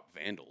 stop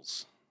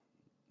vandals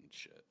and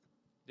shit.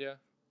 Yeah.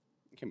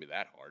 It can't be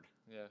that hard.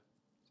 Yeah.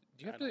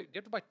 Do you have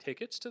to buy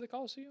tickets to the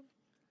Coliseum?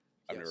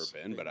 I've Yes,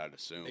 never been, they- but I'd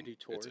assume they do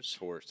it's tours. a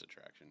tourist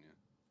attraction. Yeah.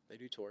 They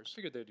do tours. I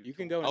figured they do. You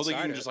can tours. go I don't think you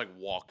inside can it. just like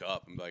walk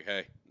up and be like,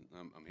 "Hey,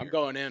 I'm here." I'm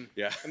going in.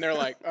 Yeah. And they're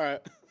like, all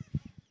right.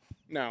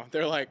 No,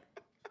 they're like,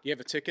 do you have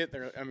a ticket?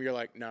 You're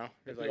like, no.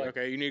 They're be like, like,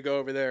 okay, you need to go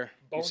over there.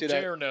 You see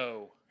that?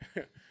 Buongiorno.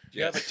 Do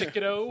you have a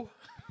ticket-o?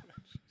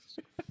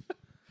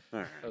 All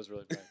right. That was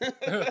really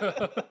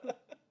bad.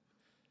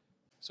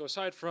 So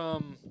aside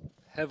from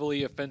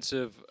heavily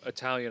offensive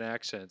Italian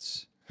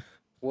accents,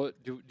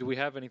 what do we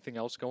have anything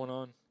else going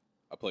on?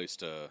 I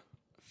placed a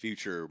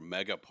future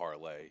mega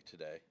parlay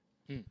today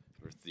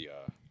with the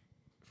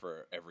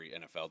for every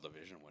NFL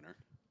division winner.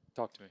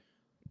 Talk to me.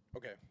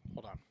 Okay,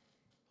 hold on.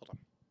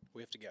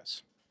 We have to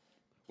guess.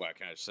 Well,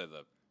 can I just say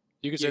the?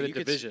 You could Yeah, say the you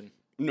could division.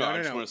 No, No, I no,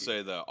 just no. want to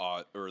say the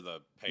or the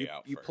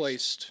payout. You first.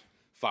 placed,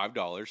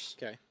 $5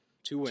 okay,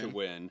 to win. to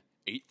win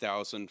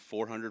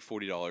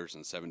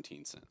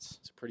 $8,440.17. It's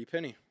a pretty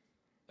penny.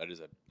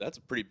 That's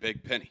a pretty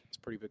big penny. It's a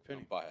pretty big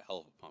penny. I'll buy a hell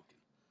of a pumpkin.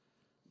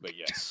 But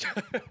yes,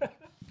 I've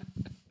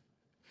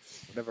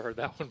never heard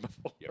that one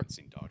before. you haven't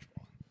seen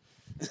Dodgeball.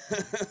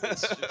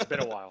 It's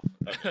been a while.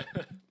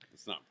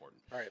 It's not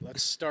important. All right,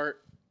 let's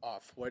start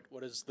off. What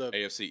is the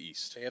AFC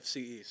East. AFC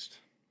East?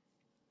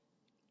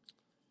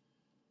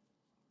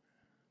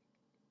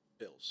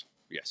 Bills.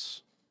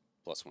 Yes,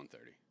 plus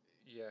 130.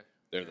 Yeah.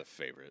 They're the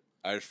favorite.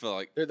 I just feel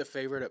like They're the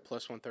favorite at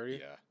plus 130.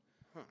 yeah.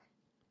 Huh.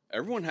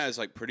 Everyone has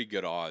like pretty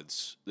good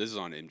odds. This is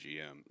on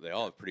MGM. They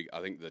all have pretty.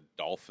 I think the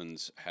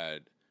Dolphins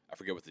had. I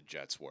forget what the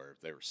Jets were.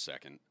 They were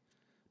second.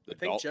 The I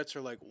think Jets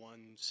are like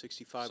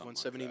 165, Something like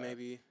 170 that.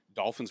 maybe.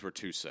 Dolphins were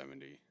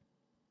 270.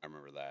 I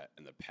remember that,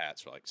 and the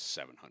Pats were like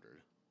 700.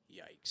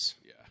 Yikes!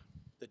 Yeah.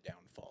 The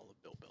downfall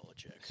of Bill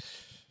Belichick.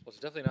 Well, it's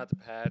definitely not the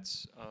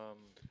Pats.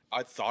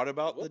 I thought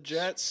about the Whoops.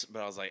 Jets,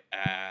 but I was like,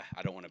 I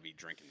don't want to be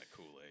drinking the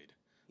Kool-Aid.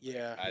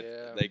 Yeah,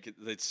 Yeah. They could.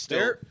 It's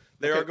still.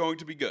 They okay. are going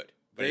to be good,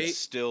 but it's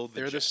still the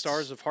they're the Jets.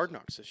 stars of Hard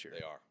Knocks this year.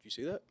 They are. Do you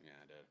see that? Yeah,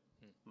 I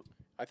did.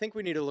 I think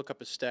we need to look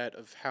up a stat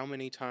of how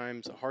many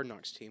times a Hard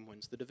Knocks team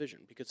wins the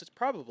division because it's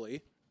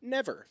probably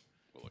never.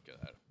 We'll look at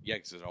that. Yeah,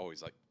 because there's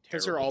always like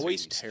Because they're terrible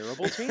always teams.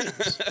 terrible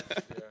teams.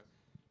 yeah.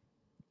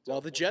 Well,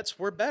 the Jets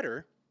were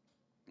better.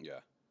 Yeah.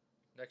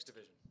 Next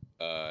division.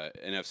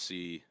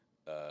 NFC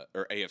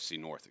or AFC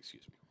North,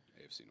 excuse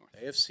me. AFC North.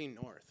 AFC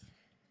North.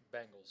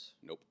 Bengals.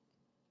 Nope.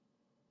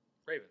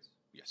 Ravens.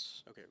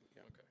 Yes. Okay.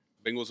 Yeah. Okay.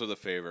 Bengals are the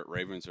favorite.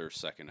 Ravens are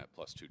second at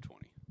plus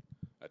 220.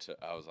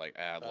 I was like,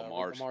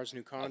 Lamar's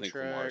new I contract. think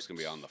Lamar's gonna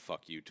be on the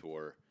fuck you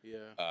tour.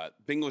 Yeah.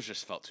 Bengals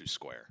just felt too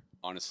square.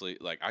 Honestly,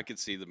 like I could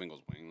see the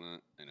Bengals winning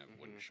that, and it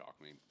wouldn't shock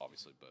me,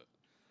 obviously. But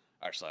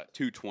I just thought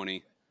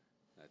 220.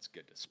 That's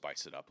good to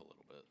spice it up a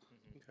little bit.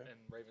 Okay. And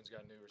Ravens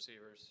got new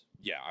receivers.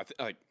 Yeah,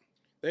 I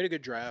They had a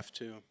good draft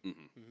too.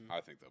 I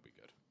think they'll be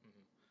good.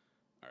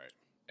 All right,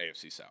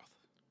 AFC South.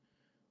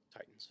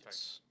 Titans.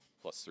 Titans.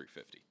 Plus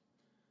 350.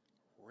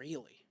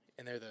 Really?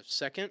 And they're the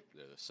second?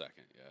 They're the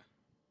second. Yeah.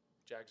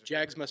 Jags. Are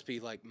Jags favored. must be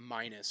like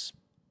minus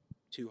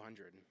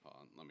 200. Hold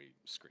on, let me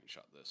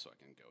screenshot this so I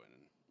can go in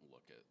and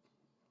look at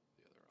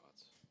the other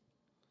odds.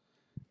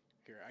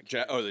 Here, I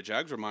can. The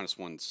Jags were minus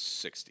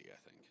 160, I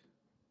think.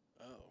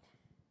 Oh.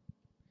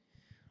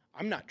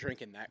 I'm not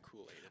drinking that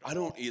Kool-Aid at all. I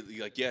don't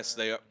like. Yes,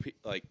 they are.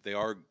 They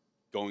are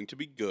going to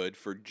be good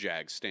for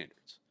Jag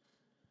standards,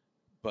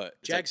 but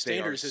it's Jag like they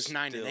are standards is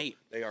 9 and still- 8.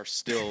 They are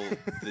still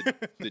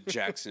the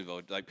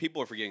Jacksonville. Like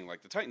people are forgetting.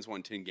 Like the Titans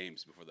won 10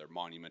 games before their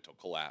monumental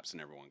collapse,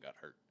 and everyone got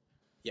hurt.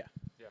 Yeah.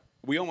 Yeah.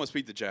 We almost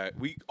beat the Jag.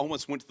 We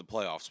almost went to the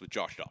playoffs with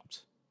Josh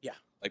Dobbs. Yeah.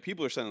 Like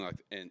people are saying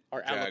like, and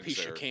Our Jags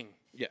alopecia are- king.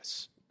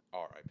 Yes.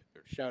 All right.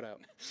 Shout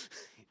out.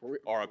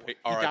 RIP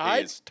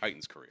died? is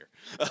Titans' career.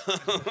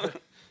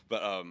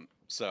 But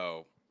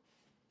so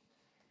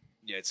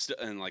yeah, it's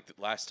and like the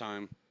last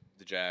time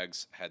the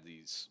Jags had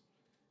these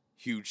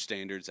huge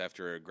standards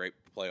after a great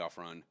playoff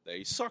run,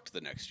 they sucked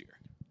the next year.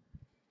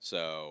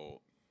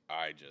 So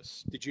I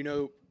just Did you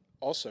know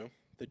also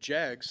the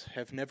Jags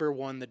have never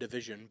won the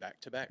division back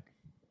to back?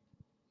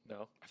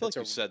 No. I feel That's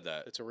like you said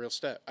that. It's a real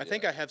stat. I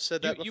think I have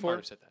said that You before. might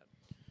have said that.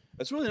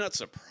 That's really not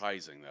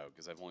surprising though,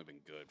 because I've only been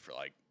good for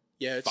like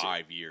Yeah, it's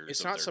 5 years. it's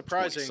of not their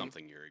surprising.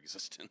 20-something year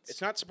existence.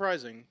 It's not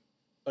surprising,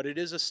 but it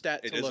is a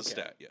stat It to is look a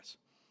stat, at. yes.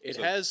 It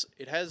So- has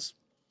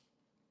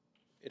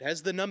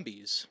the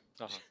numbies.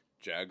 Uh-huh.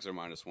 Jags are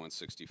minus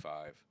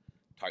 165.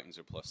 Titans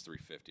are plus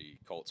 350.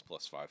 Colts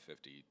plus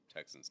 550.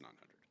 Texans 900.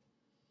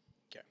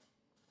 Okay.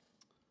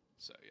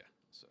 So yeah.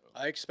 So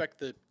I expect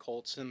the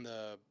Colts and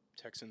the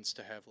Texans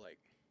to have like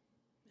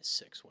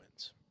 6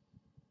 wins.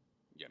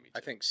 yeah, me too.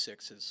 I think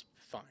 6 is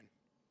fine.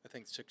 I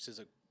think 6 is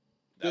a That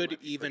good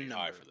might be even pretty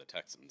high number. for the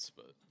Texans,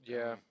 but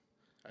Yeah.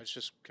 That's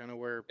just kind of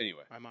where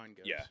anyway, my mind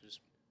goes. Yeah. Just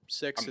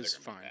 6 they're is gonna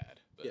be fine. bad,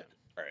 but, Yeah.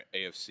 All right,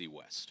 AFC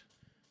West.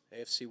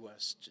 AFC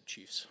West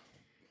Chiefs.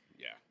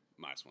 Yeah,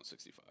 minus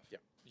 165. Yeah.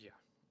 Yeah.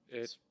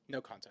 It's No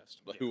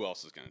contest. But who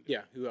else is going to do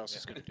Yeah, who else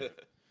is going to do it?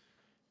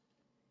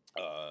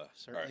 it? All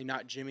Certainly right.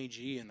 not Jimmy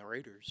G and the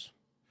Raiders.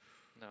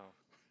 no.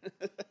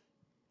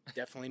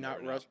 Definitely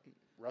Never not know.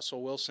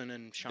 Russell Wilson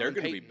and Sean They're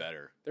going to be Payton.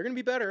 better. They're going to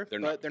be better, They're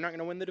but not- they're not going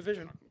to win the They're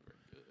division. not gonna be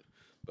very good.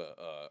 But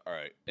all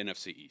right,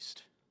 NFC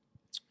East.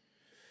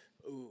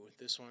 Ooh,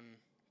 this one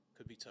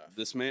could be tough.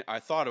 I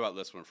thought about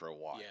this one for a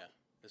while. Yeah,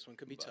 this one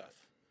could be But-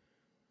 tough.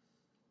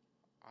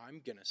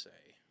 I'm going to say,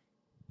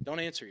 don't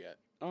answer yet,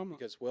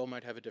 because Will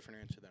might have a different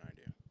answer than I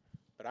do.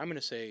 But I'm going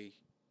to say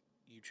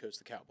you chose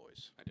the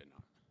Cowboys. I did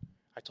not.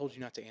 I told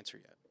you not to answer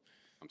yet.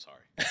 I'm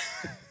sorry.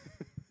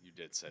 You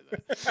did say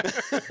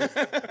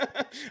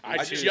that.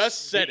 I choose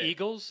just said the it.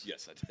 Eagles?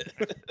 Yes, I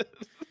did.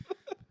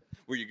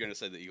 Were you going to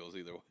say the Eagles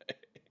either way?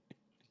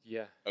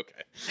 Yeah.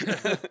 Okay.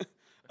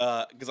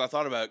 Because I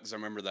thought about because I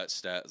remember that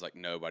stat is like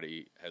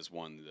nobody has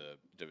won the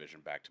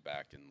division back to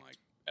back in like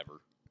ever.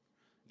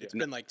 It's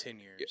been like 10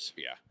 years.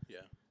 Yeah. Yeah.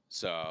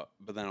 So,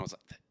 but then I was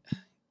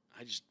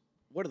like,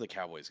 what are the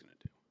Cowboys going to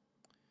do?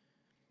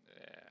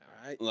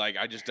 I, Like,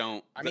 I just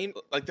don't. I mean-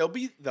 like they'll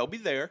be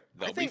there.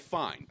 They'll think- be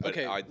fine. But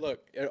okay, look,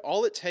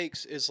 all it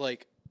takes is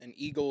like an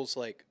Eagles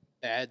like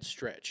bad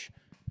stretch,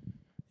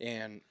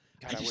 and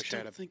God, I wish I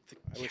had a think the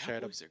I wish I had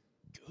a Cowboys are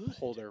good.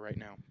 holder right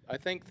now. I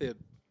think the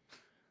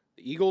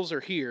Eagles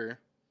are here,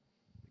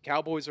 the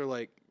Cowboys are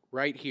like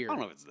right here I don't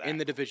know if it's that in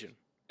the division.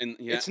 And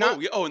yeah, It's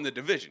not- in the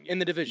division. In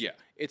the division, Yeah.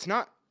 it's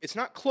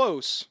not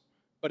close,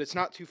 but it's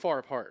not too far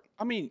apart.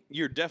 I mean,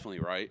 you're definitely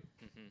right.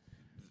 Mm-hmm.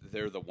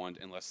 They're the one,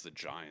 unless the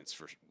Giants,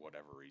 for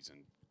whatever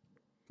reason,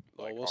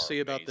 Well, we'll are see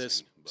about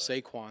this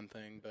amazing, but Saquon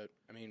thing, but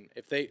I mean,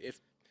 there's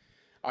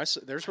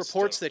I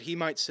reports still- that he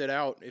might sit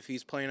out if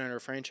he's playing under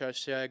a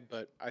franchise tag,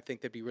 but I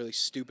think that'd be really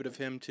stupid of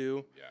him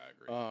too. yeah, I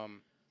agree.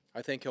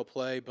 I think he'll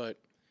play, but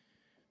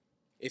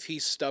if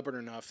he's stubborn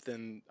enough,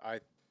 then I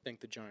think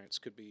the Giants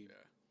could be,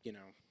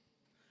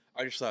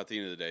 I just thought at the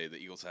end of the day, the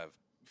Eagles have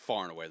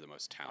far and away the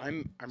most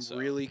talent. I'm so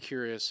really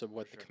curious of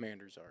what the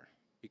Commanders are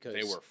because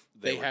they were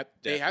they have to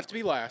be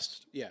definitely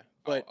last, yeah,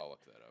 but I'll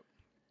look that up.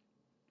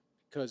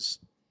 because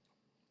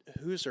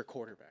who's their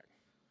quarterback?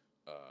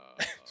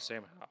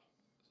 Sam Howell.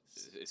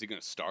 Is he going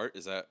to start?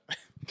 Is that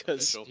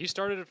Because official? He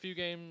started a few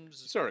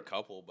games. He started a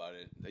couple, but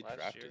they Last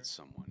drafted year.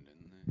 someone,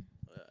 didn't they?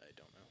 I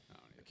don't know. I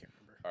don't I either. can't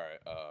remember. All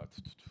right.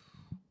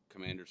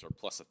 Commanders are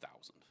plus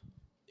 1,000.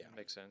 Yeah.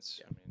 Makes sense.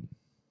 Yeah. I mean,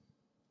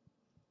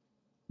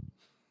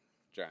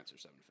 Giants are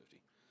 750.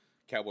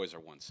 Cowboys are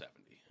 170.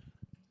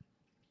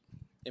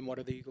 And what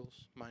are the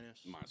Eagles minus?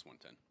 Minus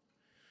 110.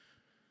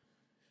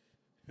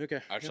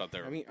 Okay. I just thought they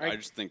were. I mean, I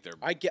just think they're.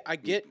 I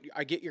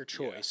get your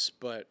choice,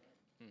 but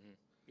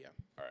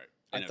all right.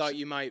 I NFC. thought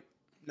you might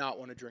not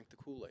want to drink the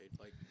Kool-Aid,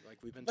 like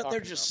we've been But talking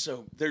they're just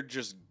so.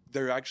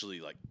 They're actually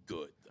like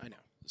good. I know.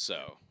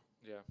 So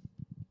yeah.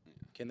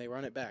 Can they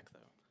run it back though?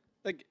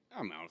 like I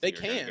don't know. They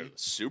think they're gonna can. go to the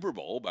Super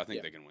Bowl, but I think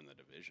Yeah. they can win the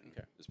division.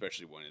 Okay.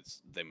 Especially when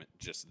it's them,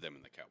 just them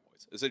and the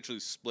Cowboys. Essentially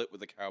split with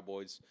the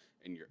Cowboys,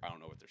 and I don't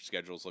know what their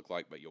schedules look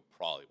like, but you'll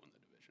probably win the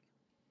division.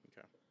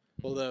 Okay.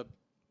 Well, the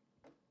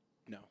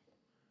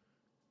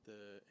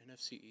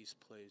NFC East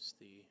plays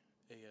the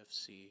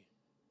AFC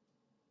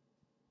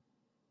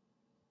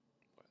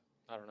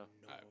I don't know.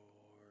 North.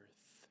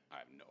 I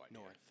have no idea.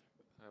 North.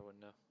 I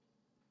wouldn't know.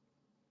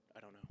 I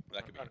don't know.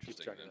 That could be I don't keep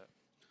interesting. track Then. of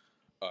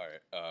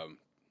that. All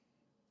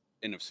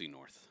right. NFC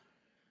North.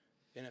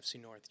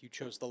 NFC North. You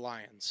chose the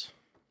Lions.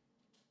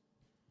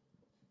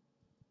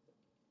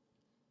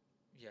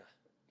 Yeah.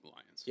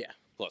 Lions. Yeah.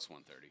 Plus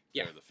 130.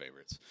 Yeah. They're the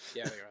favorites.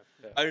 Yeah, they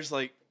are. I just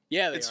like.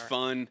 Yeah, they it's are.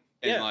 fun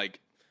and Yeah. like.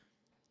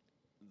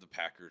 The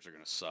Packers are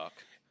gonna suck.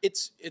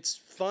 It's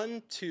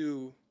fun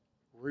to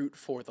root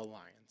for the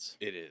Lions.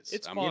 It is.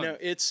 It's I'm- fun. You know,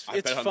 it's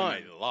I bet on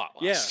fun. them a lot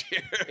Yeah. last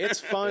year. It's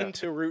fun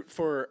to root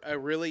for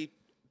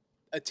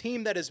a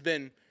team that has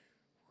been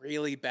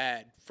really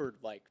bad for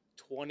like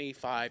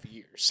 25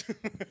 years.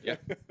 yeah.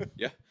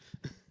 Yeah.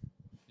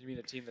 You mean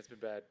a team that's been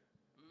bad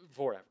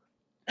forever?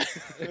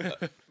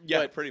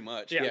 Yeah, But- pretty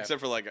much. Yeah. Except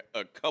for like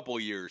a couple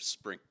years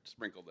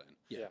sprinkled in.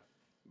 Yeah.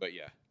 But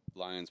yeah,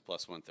 Lions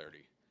plus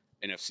 130.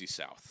 NFC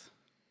South.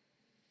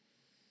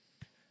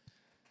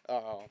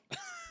 Oh.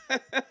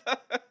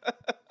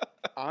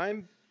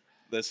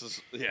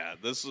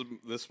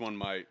 This one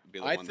might be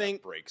the I one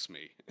think- that breaks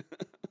me.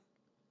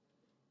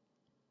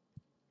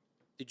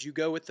 Did you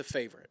go with the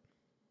favorite?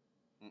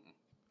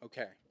 Mm-mm.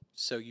 Okay.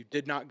 So you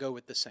did not go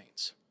with the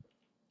Saints.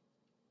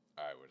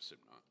 I would assume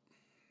not.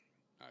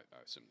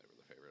 I assume they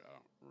were the favorite. I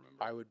don't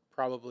remember. I would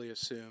probably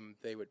assume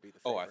they would be the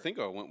favorite. I think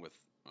I went with.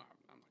 I'm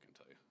not going to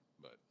tell you,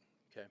 but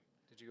Okay.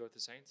 Did you go with the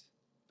Saints?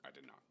 I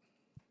did not.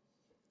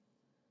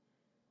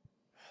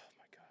 Oh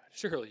my god.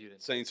 Surely you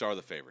didn't. Saints are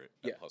the favorite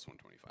at Yeah. plus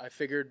 125. I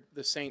figured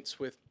the Saints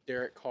with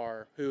Derek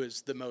Carr, who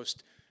is the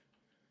most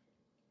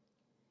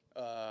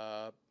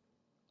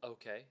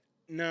Okay.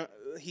 no,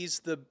 he's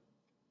the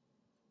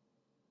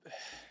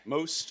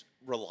Most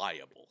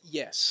reliable.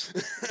 yes,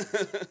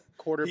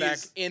 quarterback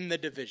He's- in the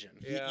division.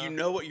 Yeah. You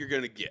know what you're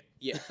going to get.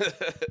 Yeah.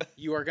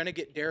 You are going to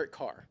get Derek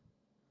Carr,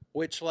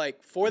 which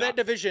like for Not- that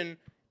division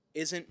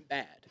isn't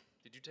bad.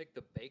 Did you take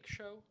the Bake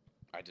Show?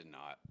 I did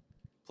not.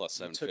 Plus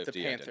You took the 750.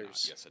 I did not.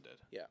 Panthers. Yes, I did.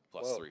 Yeah.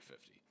 Plus Whoa.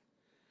 350.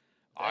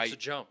 That's I a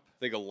jump.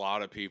 think a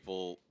lot of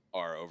people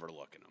are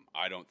overlooking them.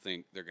 I don't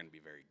think they're going to be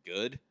very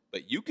good,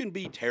 but you can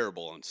be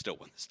terrible and still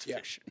win this Yeah.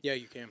 division. Yeah,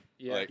 you can.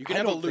 Yeah. Like, You can I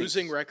have a don't think-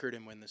 losing record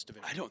and win this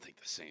division. I don't think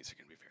the Saints are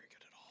going to be very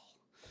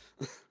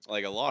good at all.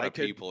 Like a lot I of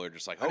could- people are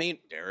just like, I oh, mean,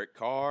 Derek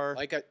Carr.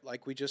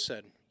 Like we just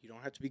said, you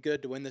don't have to be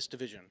good to win this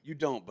division. You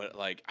don't, but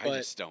like I But-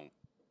 just don't.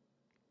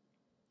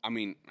 I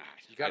mean,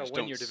 You I got to just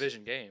win don't your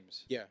division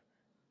games. Yeah.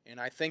 And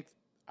I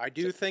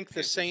do think the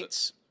Panthers,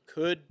 Saints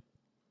could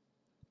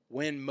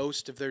win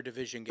most of their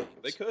division games.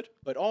 They could.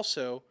 But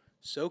also,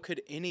 so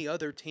could any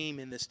other team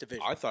in this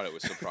division. I thought it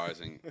was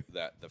surprising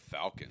that the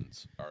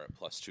Falcons are at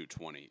plus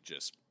 220,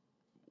 just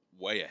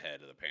way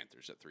ahead of the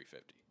Panthers at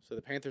 350. So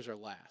the Panthers are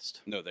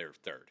last. No, they're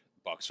third.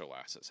 Bucks are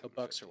last at The 750.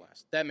 Bucks are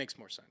last. That makes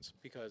more sense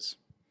because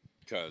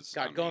Because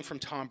God, going from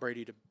Tom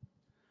Brady to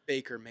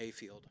Baker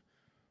Mayfield.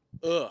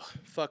 Ugh,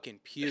 fucking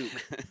puke.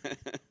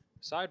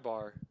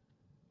 Sidebar,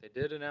 they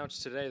did announce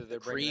today that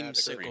they're bringing out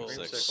the creamsicle.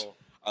 creamsicle.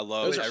 I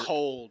love Those are every-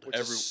 cold. Which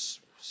Every- is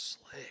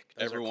slick.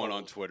 Those are everyone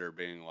on cold. Twitter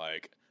being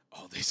like,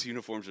 "Oh, these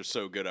uniforms are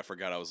so good. I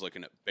forgot I was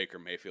looking at Baker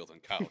Mayfield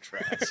and Kyle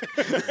Trask."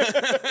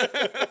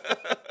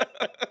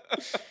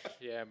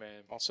 Yeah,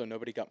 man. Also,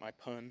 nobody got my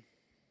pun.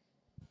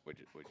 What'd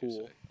you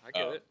Cool. say? I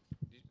get Oh. it.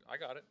 I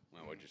got it.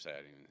 Well, what'd you say? I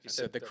didn't even. I said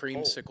said the they're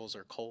cold. creamsicles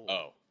are cold.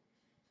 Oh,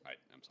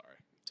 I'm sorry.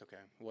 It's okay.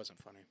 It wasn't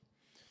funny.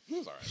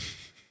 It's all right.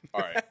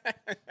 All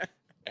right.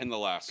 And the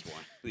last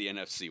one, the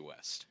NFC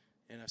West.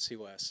 NFC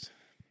West.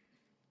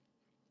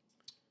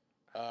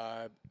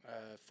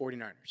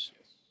 49ers.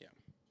 Yeah.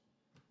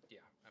 Yeah,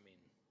 I mean,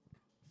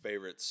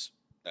 Favorites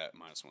at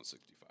minus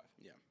 165.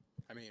 Yeah.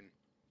 I mean,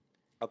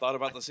 I thought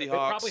about the they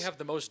Seahawks. probably have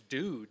the most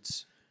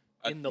dudes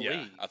in the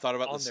league. I thought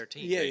about on this- their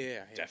team. Yeah, They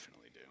yeah.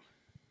 definitely do.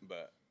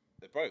 But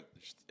they're probably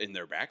just in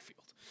their backfield.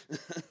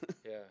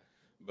 Yeah.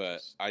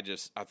 But I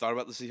thought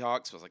about the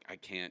Seahawks. I was like, I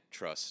can't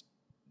trust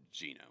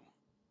Geno.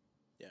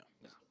 Yeah.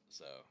 No.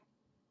 So,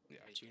 yeah.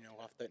 Geno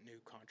off that new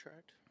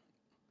contract.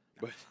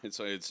 But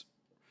it's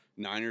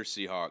Niners,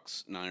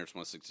 Seahawks, Niners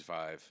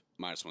 165,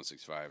 minus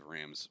 165,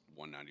 Rams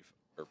 190,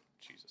 or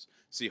Jesus,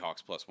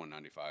 Seahawks plus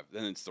 195.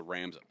 Then it's the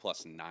Rams at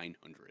plus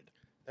 900.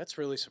 That's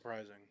really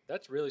surprising.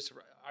 That's really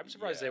surprising. I'm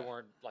surprised they Yeah.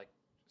 weren't like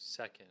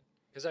second.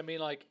 Because I mean,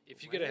 like,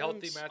 if you get a healthy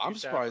Rams? Matthew I'm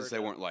surprised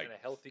Stafford they weren't, like- and a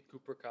healthy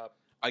Cooper Cup.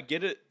 I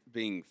get it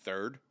being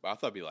third, but I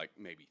thought it'd be like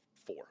maybe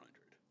 400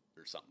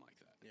 or something like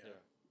that. Yeah.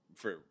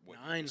 For what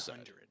you said.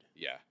 900.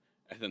 Yeah.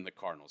 And then the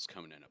Cardinals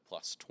coming in at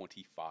plus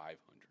 2,500.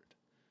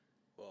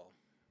 Well,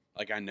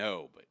 Like, I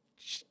know, but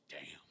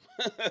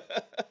damn.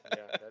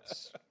 Yeah,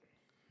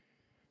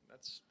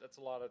 that's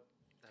a lot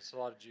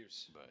of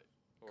juice. But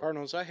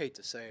Cardinals, I hate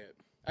to say it.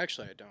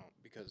 Actually, I don't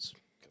because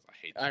I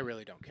hate I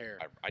really don't care.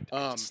 I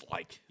just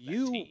like that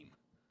you- team.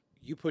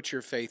 You put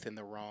your faith in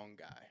the wrong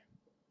guy.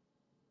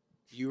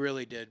 You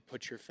really did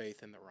put your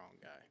faith in the wrong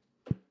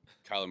guy.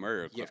 Kyler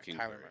Murray or Yeah, Cliff Kyler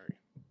Kingsbury? Murray.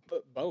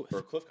 But both.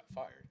 Or Cliff got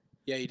fired.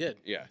 Yeah, he did.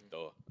 Yeah,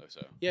 duh.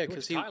 So, Yeah, He went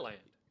because to Thailand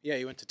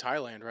he went to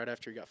Thailand right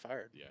after he got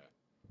fired. yeah.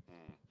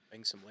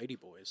 Bang some lady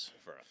boys.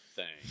 For a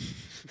thing.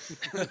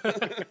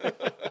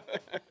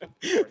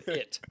 for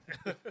it.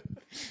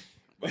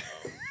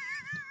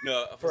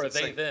 No, I For a wasn't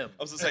they saying, them.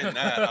 I wasn't saying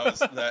that. I was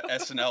the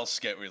SNL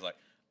skit where he's like,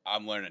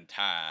 I'm learning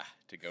Thai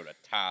to go to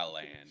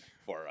Thailand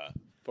for a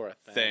For a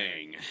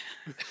thing.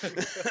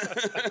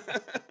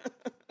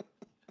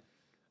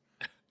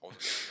 I'll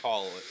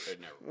call it.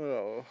 Never.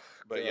 Oh,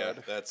 But yeah,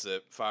 God. that's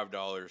it.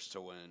 $5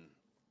 to win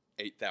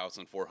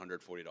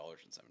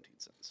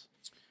 $8,440.17.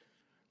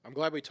 I'm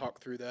glad we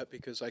talked through that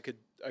because I could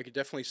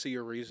definitely see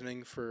your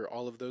reasoning for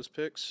all of those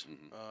picks.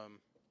 Mhm.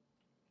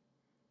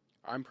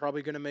 I'm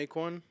probably gonna make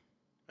one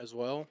as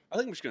well. I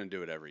think we're just gonna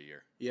do it every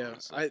year. Yeah,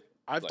 honestly.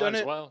 I've Like- done Might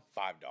as it. well.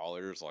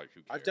 $5. Like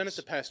who cares? I've done it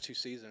the past 2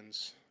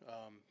 seasons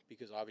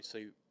because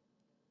obviously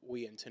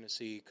we in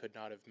Tennessee could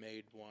not have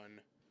made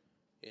one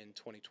in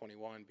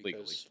 2021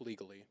 because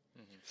legally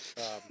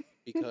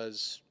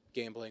because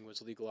gambling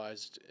was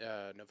legalized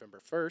November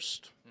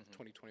 1st,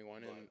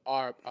 2021, and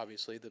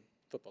obviously the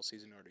football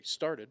season already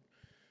started.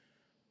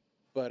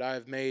 But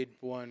I've made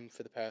one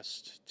for the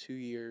past 2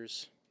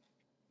 years,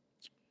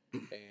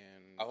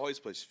 and I've always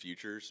placed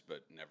futures,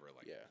 but never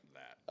like Yeah.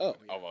 that. Oh,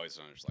 yeah. I've always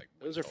done just like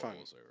win Those are fun.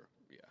 totals or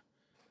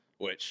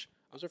which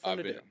those are fun I've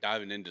to been do.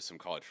 diving into some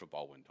college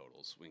football win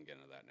totals. We can get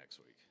into that next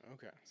week.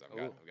 Okay. 'Cause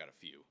Ooh. I've got a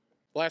few.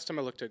 Last time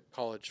I looked at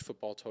college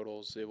football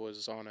totals, it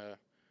was on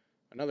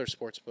another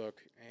sports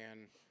book,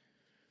 and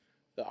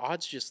the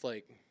odds just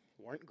like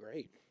weren't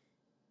great.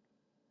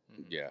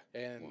 Yeah.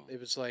 And Well. it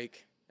was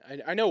like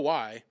I know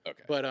why,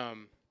 Okay. but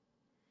it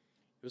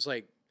was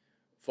like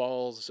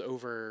Vols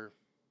over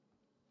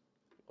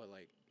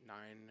like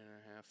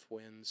 9.5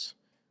 wins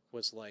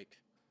was like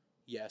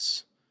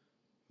yes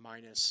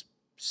minus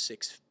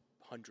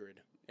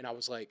 600, and I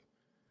was like,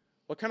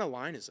 what kind of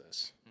line is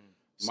this?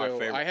 My So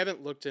favorite- I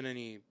haven't looked at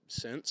any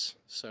since.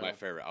 So My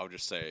favorite. I'll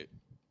just say,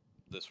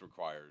 this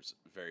requires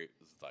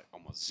like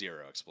almost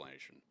zero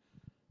explanation.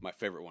 My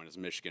favorite one is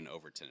Michigan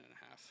over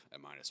 10.5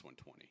 at minus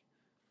 120.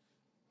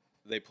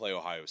 They play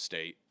Ohio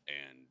State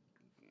and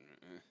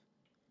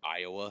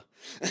Iowa.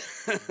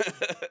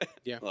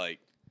 Yeah. Like,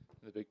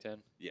 The Big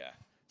Ten. yeah.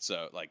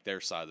 So, like,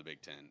 their side of the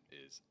Big Ten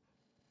is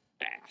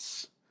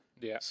ass.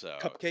 Yeah. So,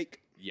 cupcake.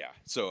 yeah.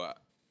 So,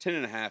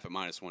 10.5 at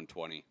minus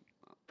 120.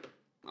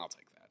 I'll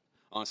take that.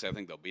 Honestly, I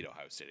think they'll beat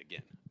Ohio State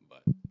again,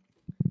 but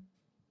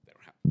they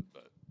don't have.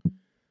 But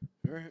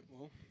All right.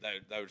 Well,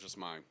 that was just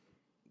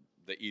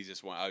the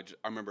easiest one. I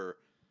remember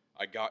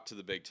I got to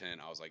the Big Ten.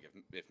 I was like,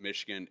 if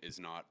Michigan is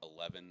not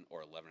 11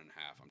 or 11.5,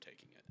 I'm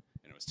taking it.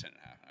 And it was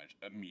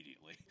 10.5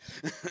 immediately.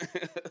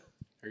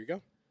 there you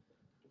go.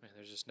 Man,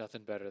 there's just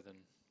nothing better than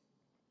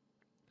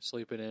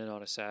sleeping in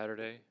on a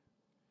Saturday,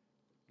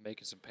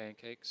 making some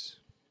pancakes,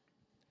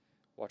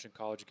 watching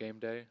College Game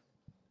Day,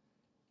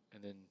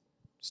 and then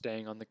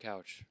staying on the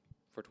couch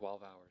for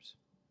 12 hours.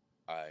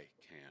 I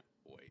can't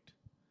wait.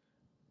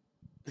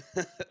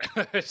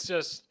 It's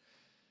just,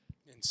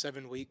 In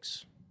 7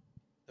 weeks,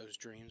 those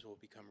dreams will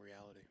become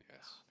reality.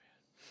 Yes.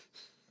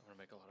 I want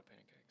to make a lot of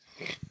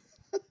pancakes.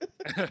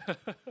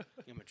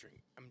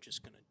 I'm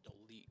just gonna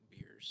delete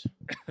beers.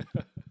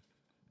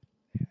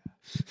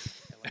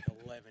 At like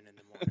 11 in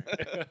the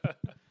morning.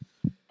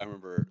 I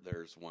remember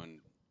there's one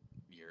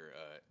year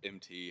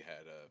MT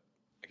had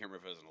I can't remember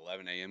if it was an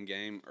 11 a.m.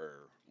 game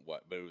or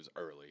what, but it was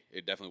early.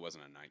 It definitely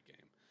wasn't a night game.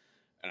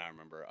 And I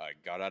remember I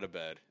got out of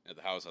bed at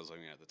the house I was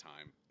living at the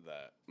time.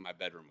 That my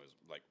bedroom was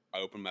like, I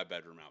opened my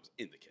bedroom and I was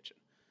in the kitchen.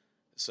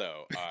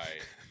 So I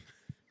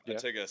Yeah.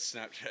 took a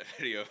Snapchat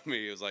video of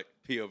me. It was like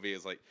POV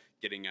is like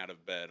getting out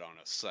of bed on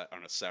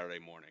a Saturday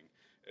morning,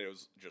 It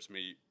was just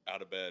me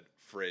out of bed,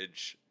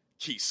 fridge,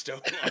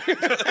 Keystone.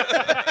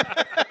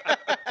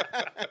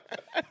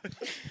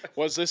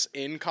 Was this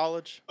in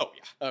college? Oh,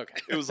 yeah.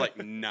 Okay. It was like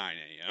 9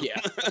 a.m.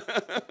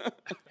 Yeah.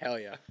 Hell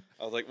yeah.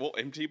 I was like, well,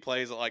 MT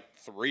plays at like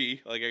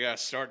 3. Like, I got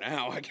to start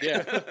now. I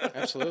Yeah,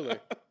 absolutely.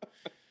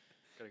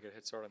 Gotta get a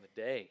head start on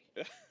the day.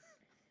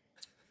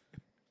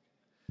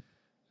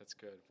 That's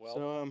good. Well,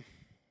 So,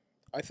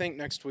 I think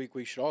next week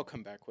we should all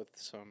come back with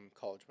some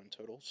college win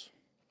totals.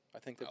 I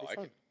think that'd I be like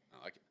fun. it.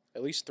 I like it.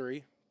 At least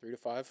 3 to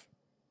 5.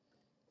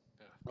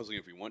 I was thinking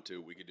if we want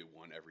to, we could do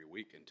one every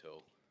week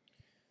until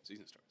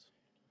season starts.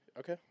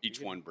 Okay. Each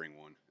one bring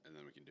one, and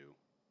then we can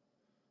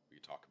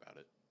talk about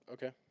it.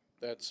 Okay.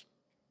 That's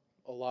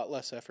a lot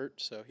less effort,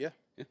 so yeah.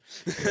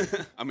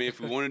 I mean, if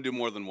we want to do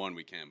more than one,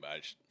 we can, but I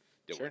just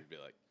don't Sure. want to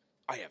be like,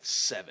 I have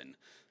 7.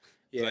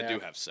 Yeah. I do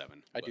have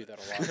 7. I but do that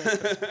a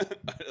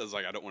lot. I was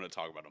like, I don't want to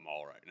talk about them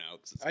all right now.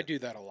 'Cause I do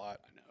that a lot.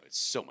 I know. It's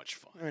so much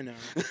fun. I know.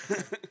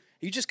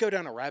 You just go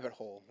down a rabbit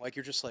hole. Like,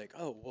 you're just like,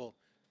 oh, well,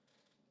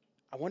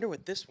 I wonder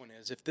what this one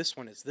is, if this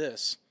one is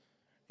this.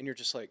 And you're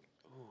just like,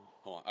 ooh.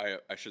 Hold on.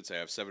 I should say I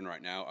have 7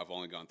 right now. I've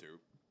only gone through,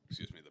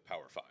 the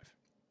Power 5.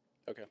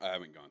 Okay. I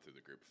haven't gone through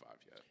the Group of 5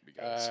 yet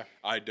because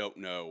I don't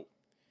know.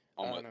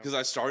 I don't know. Because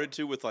I started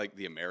to with like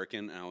the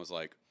American, and I was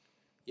like,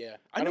 Yeah.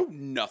 I know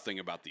nothing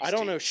about these. I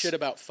don't know teams. shit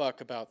about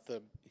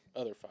the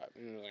other 5.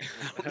 And you're like,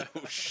 I don't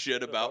know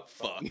shit about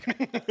fuck.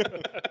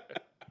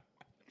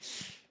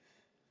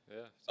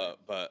 yeah.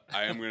 But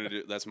I am gonna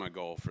do. That's my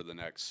goal for the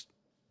next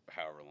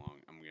however long.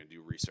 I'm gonna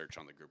do research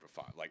on the Group of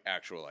 5, like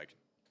actual like,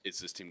 is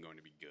this team going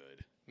to be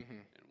good? Mhm.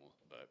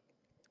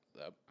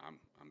 But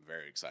I'm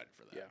very excited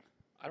for that. Yeah.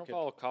 I don't Good.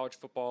 follow college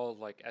football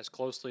like as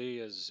closely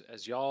as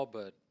y'all,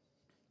 but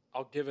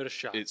I'll give it a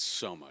shot. It's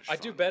so much. I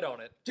fun. do bet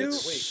on it. Do,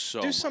 It's Wait,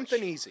 so do much something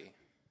fun. easy.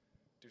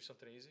 do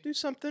something easy. Do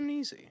something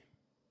easy.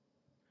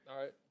 All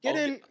right. Get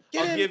I'll in. gi-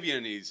 Get I'll in. give you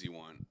an easy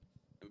one,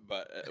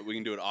 but we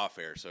can do it off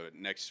air. So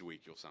next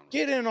week you'll sound.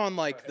 Get in on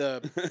like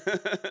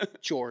the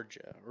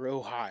Georgia or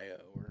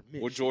Ohio or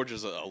Michigan. Well,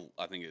 Georgia's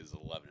I think it is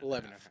 11.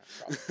 11 and a half,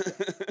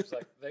 probably. It's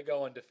like they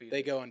go undefeated.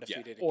 They go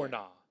undefeated or again.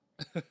 nah.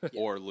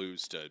 Or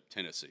lose to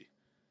Tennessee,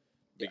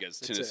 Yeah, because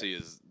that's Tennessee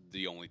is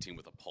the only team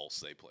with a pulse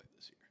they play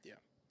this year.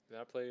 Did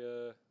I play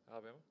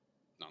Alabama?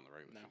 Not in the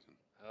regular No. season.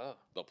 Oh.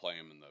 They'll play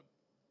them in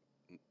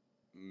the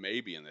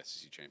maybe in the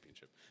SEC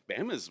championship.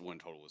 Bama's win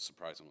total was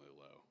surprisingly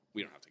low.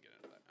 We don't have to get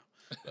into that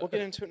now. We'll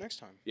get into it next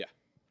time. Yeah.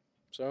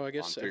 So I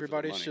guess On 3 for the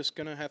everybody's money. just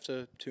going to have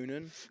to tune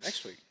in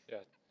next week. Yeah.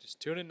 Just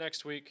tune in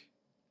next week.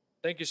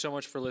 Thank you so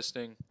much for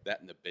listening.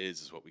 That in the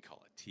biz is what we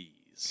call a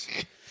tease.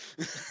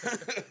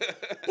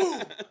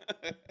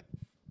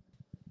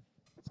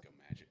 Let's go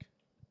Magic.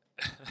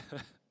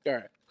 All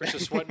right. Chris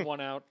is sweating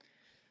one out.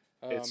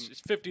 It's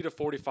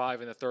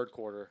 50-45 in the third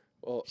quarter.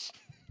 Well,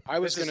 I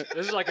was This going to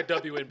is like a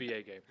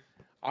WNBA game.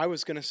 I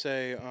was going to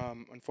say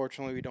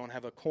unfortunately we don't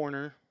have a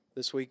corner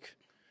this week.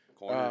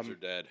 Corners are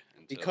dead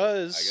until,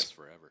 because- I guess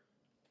forever.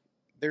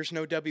 There's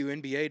no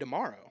WNBA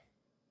tomorrow.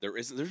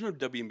 There's no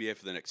WNBA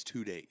for the next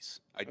 2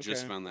 days. I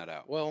just Okay. found that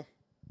out. Well,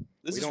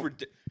 This we is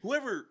don't-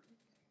 whoever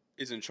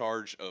is in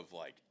charge of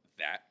like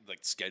that,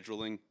 like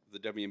scheduling the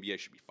WNBA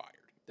should be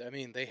fired. I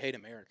mean, they hate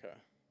America.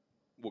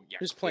 Well, yeah,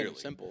 Just plain clearly.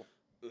 and simple.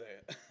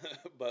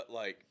 But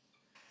like,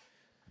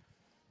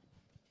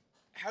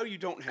 how you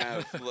don't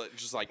have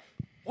just like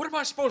What am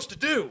I supposed to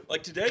do?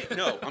 today?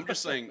 No, I'm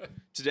just saying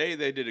today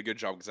they did a good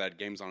job because I had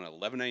games on at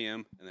 11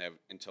 a.m. and they have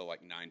until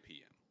like 9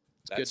 p.m.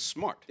 That's good.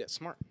 smart. Yeah,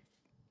 smart.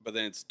 But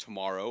then it's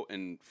tomorrow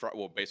and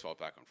baseball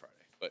back on Friday.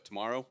 But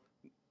tomorrow,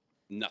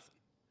 nothing.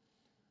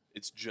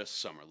 It's just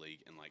summer league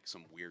and like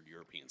some weird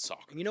European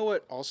soccer. And you know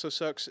what also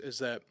sucks is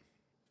that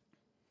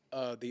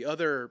the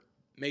other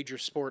major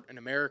sport in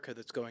America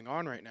that's going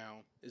on right now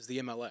is the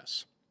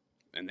MLS.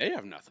 And they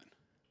have nothing.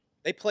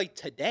 They play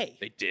today.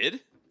 They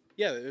did?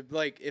 Yeah,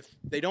 like if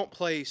they don't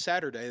play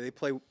Saturday, they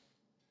play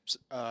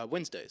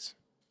Wednesdays.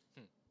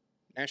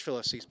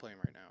 Nashville SC's playing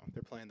right now.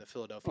 They're playing the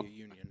Philadelphia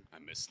Union. I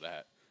missed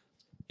that.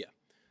 Yeah.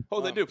 Oh,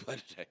 they do play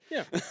today.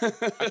 Yeah.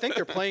 I think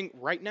they're playing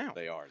right now.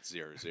 They are. It's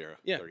 0-0.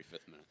 Yeah. 35th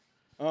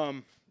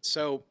minute.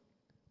 So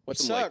what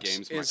Some late sucks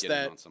games might is get in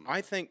that on some-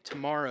 I think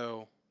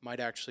tomorrow might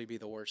actually be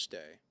the worst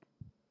day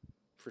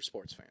for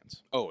sports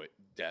fans. Oh, it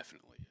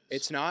definitely is.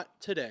 It's not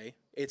today.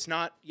 It's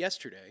not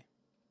yesterday.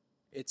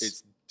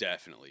 It's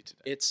definitely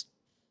today. It's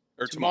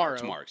Or tomorrow.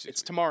 Tomorrow, excuse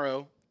It's me.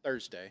 tomorrow,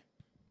 Thursday,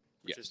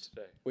 Which Yes. is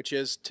today. which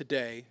is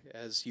today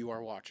as you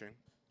are watching.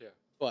 Yeah.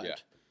 But Yeah.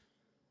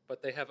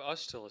 But they have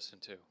us to listen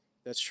to.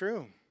 that's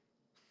true.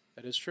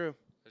 That is true.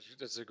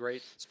 It's a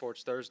great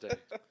Sports Thursday.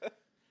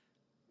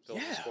 Filled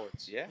with Yeah.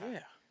 sports. Yeah.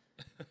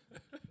 Yeah.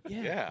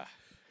 Yeah.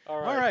 All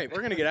All right, we're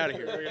going to get out of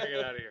We're here. going to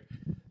get out of here.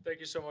 Thank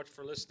you so much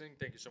for listening.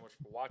 Thank you so much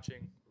for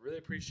watching. Really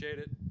appreciate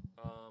it.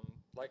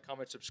 Like,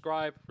 comment,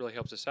 subscribe. Really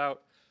helps us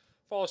out.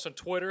 Follow us on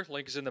Twitter.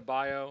 Link is in the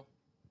bio.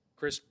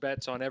 Chris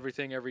bets on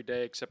everything every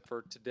day except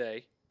for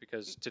today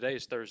because today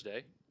is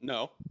Thursday.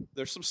 No,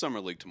 there's some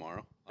summer league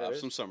tomorrow. I There have is?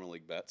 some summer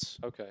league bets.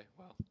 Okay,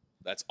 well,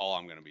 That's all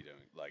I'm going to be doing.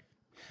 Like,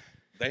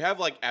 They have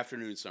like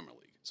afternoon summer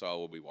league, so I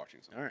will be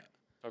watching some. All right.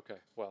 Okay,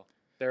 well,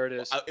 there it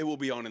is. It will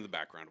be on in the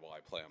background while I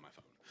play on my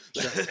phone.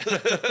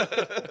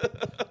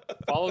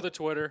 Follow the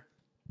Twitter.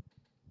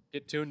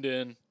 Get tuned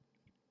in.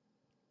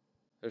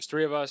 There's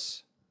 3 of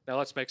us. Now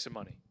let's make some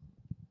money.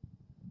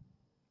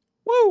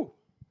 Woo!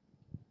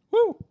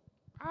 Woo!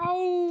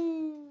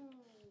 Ow!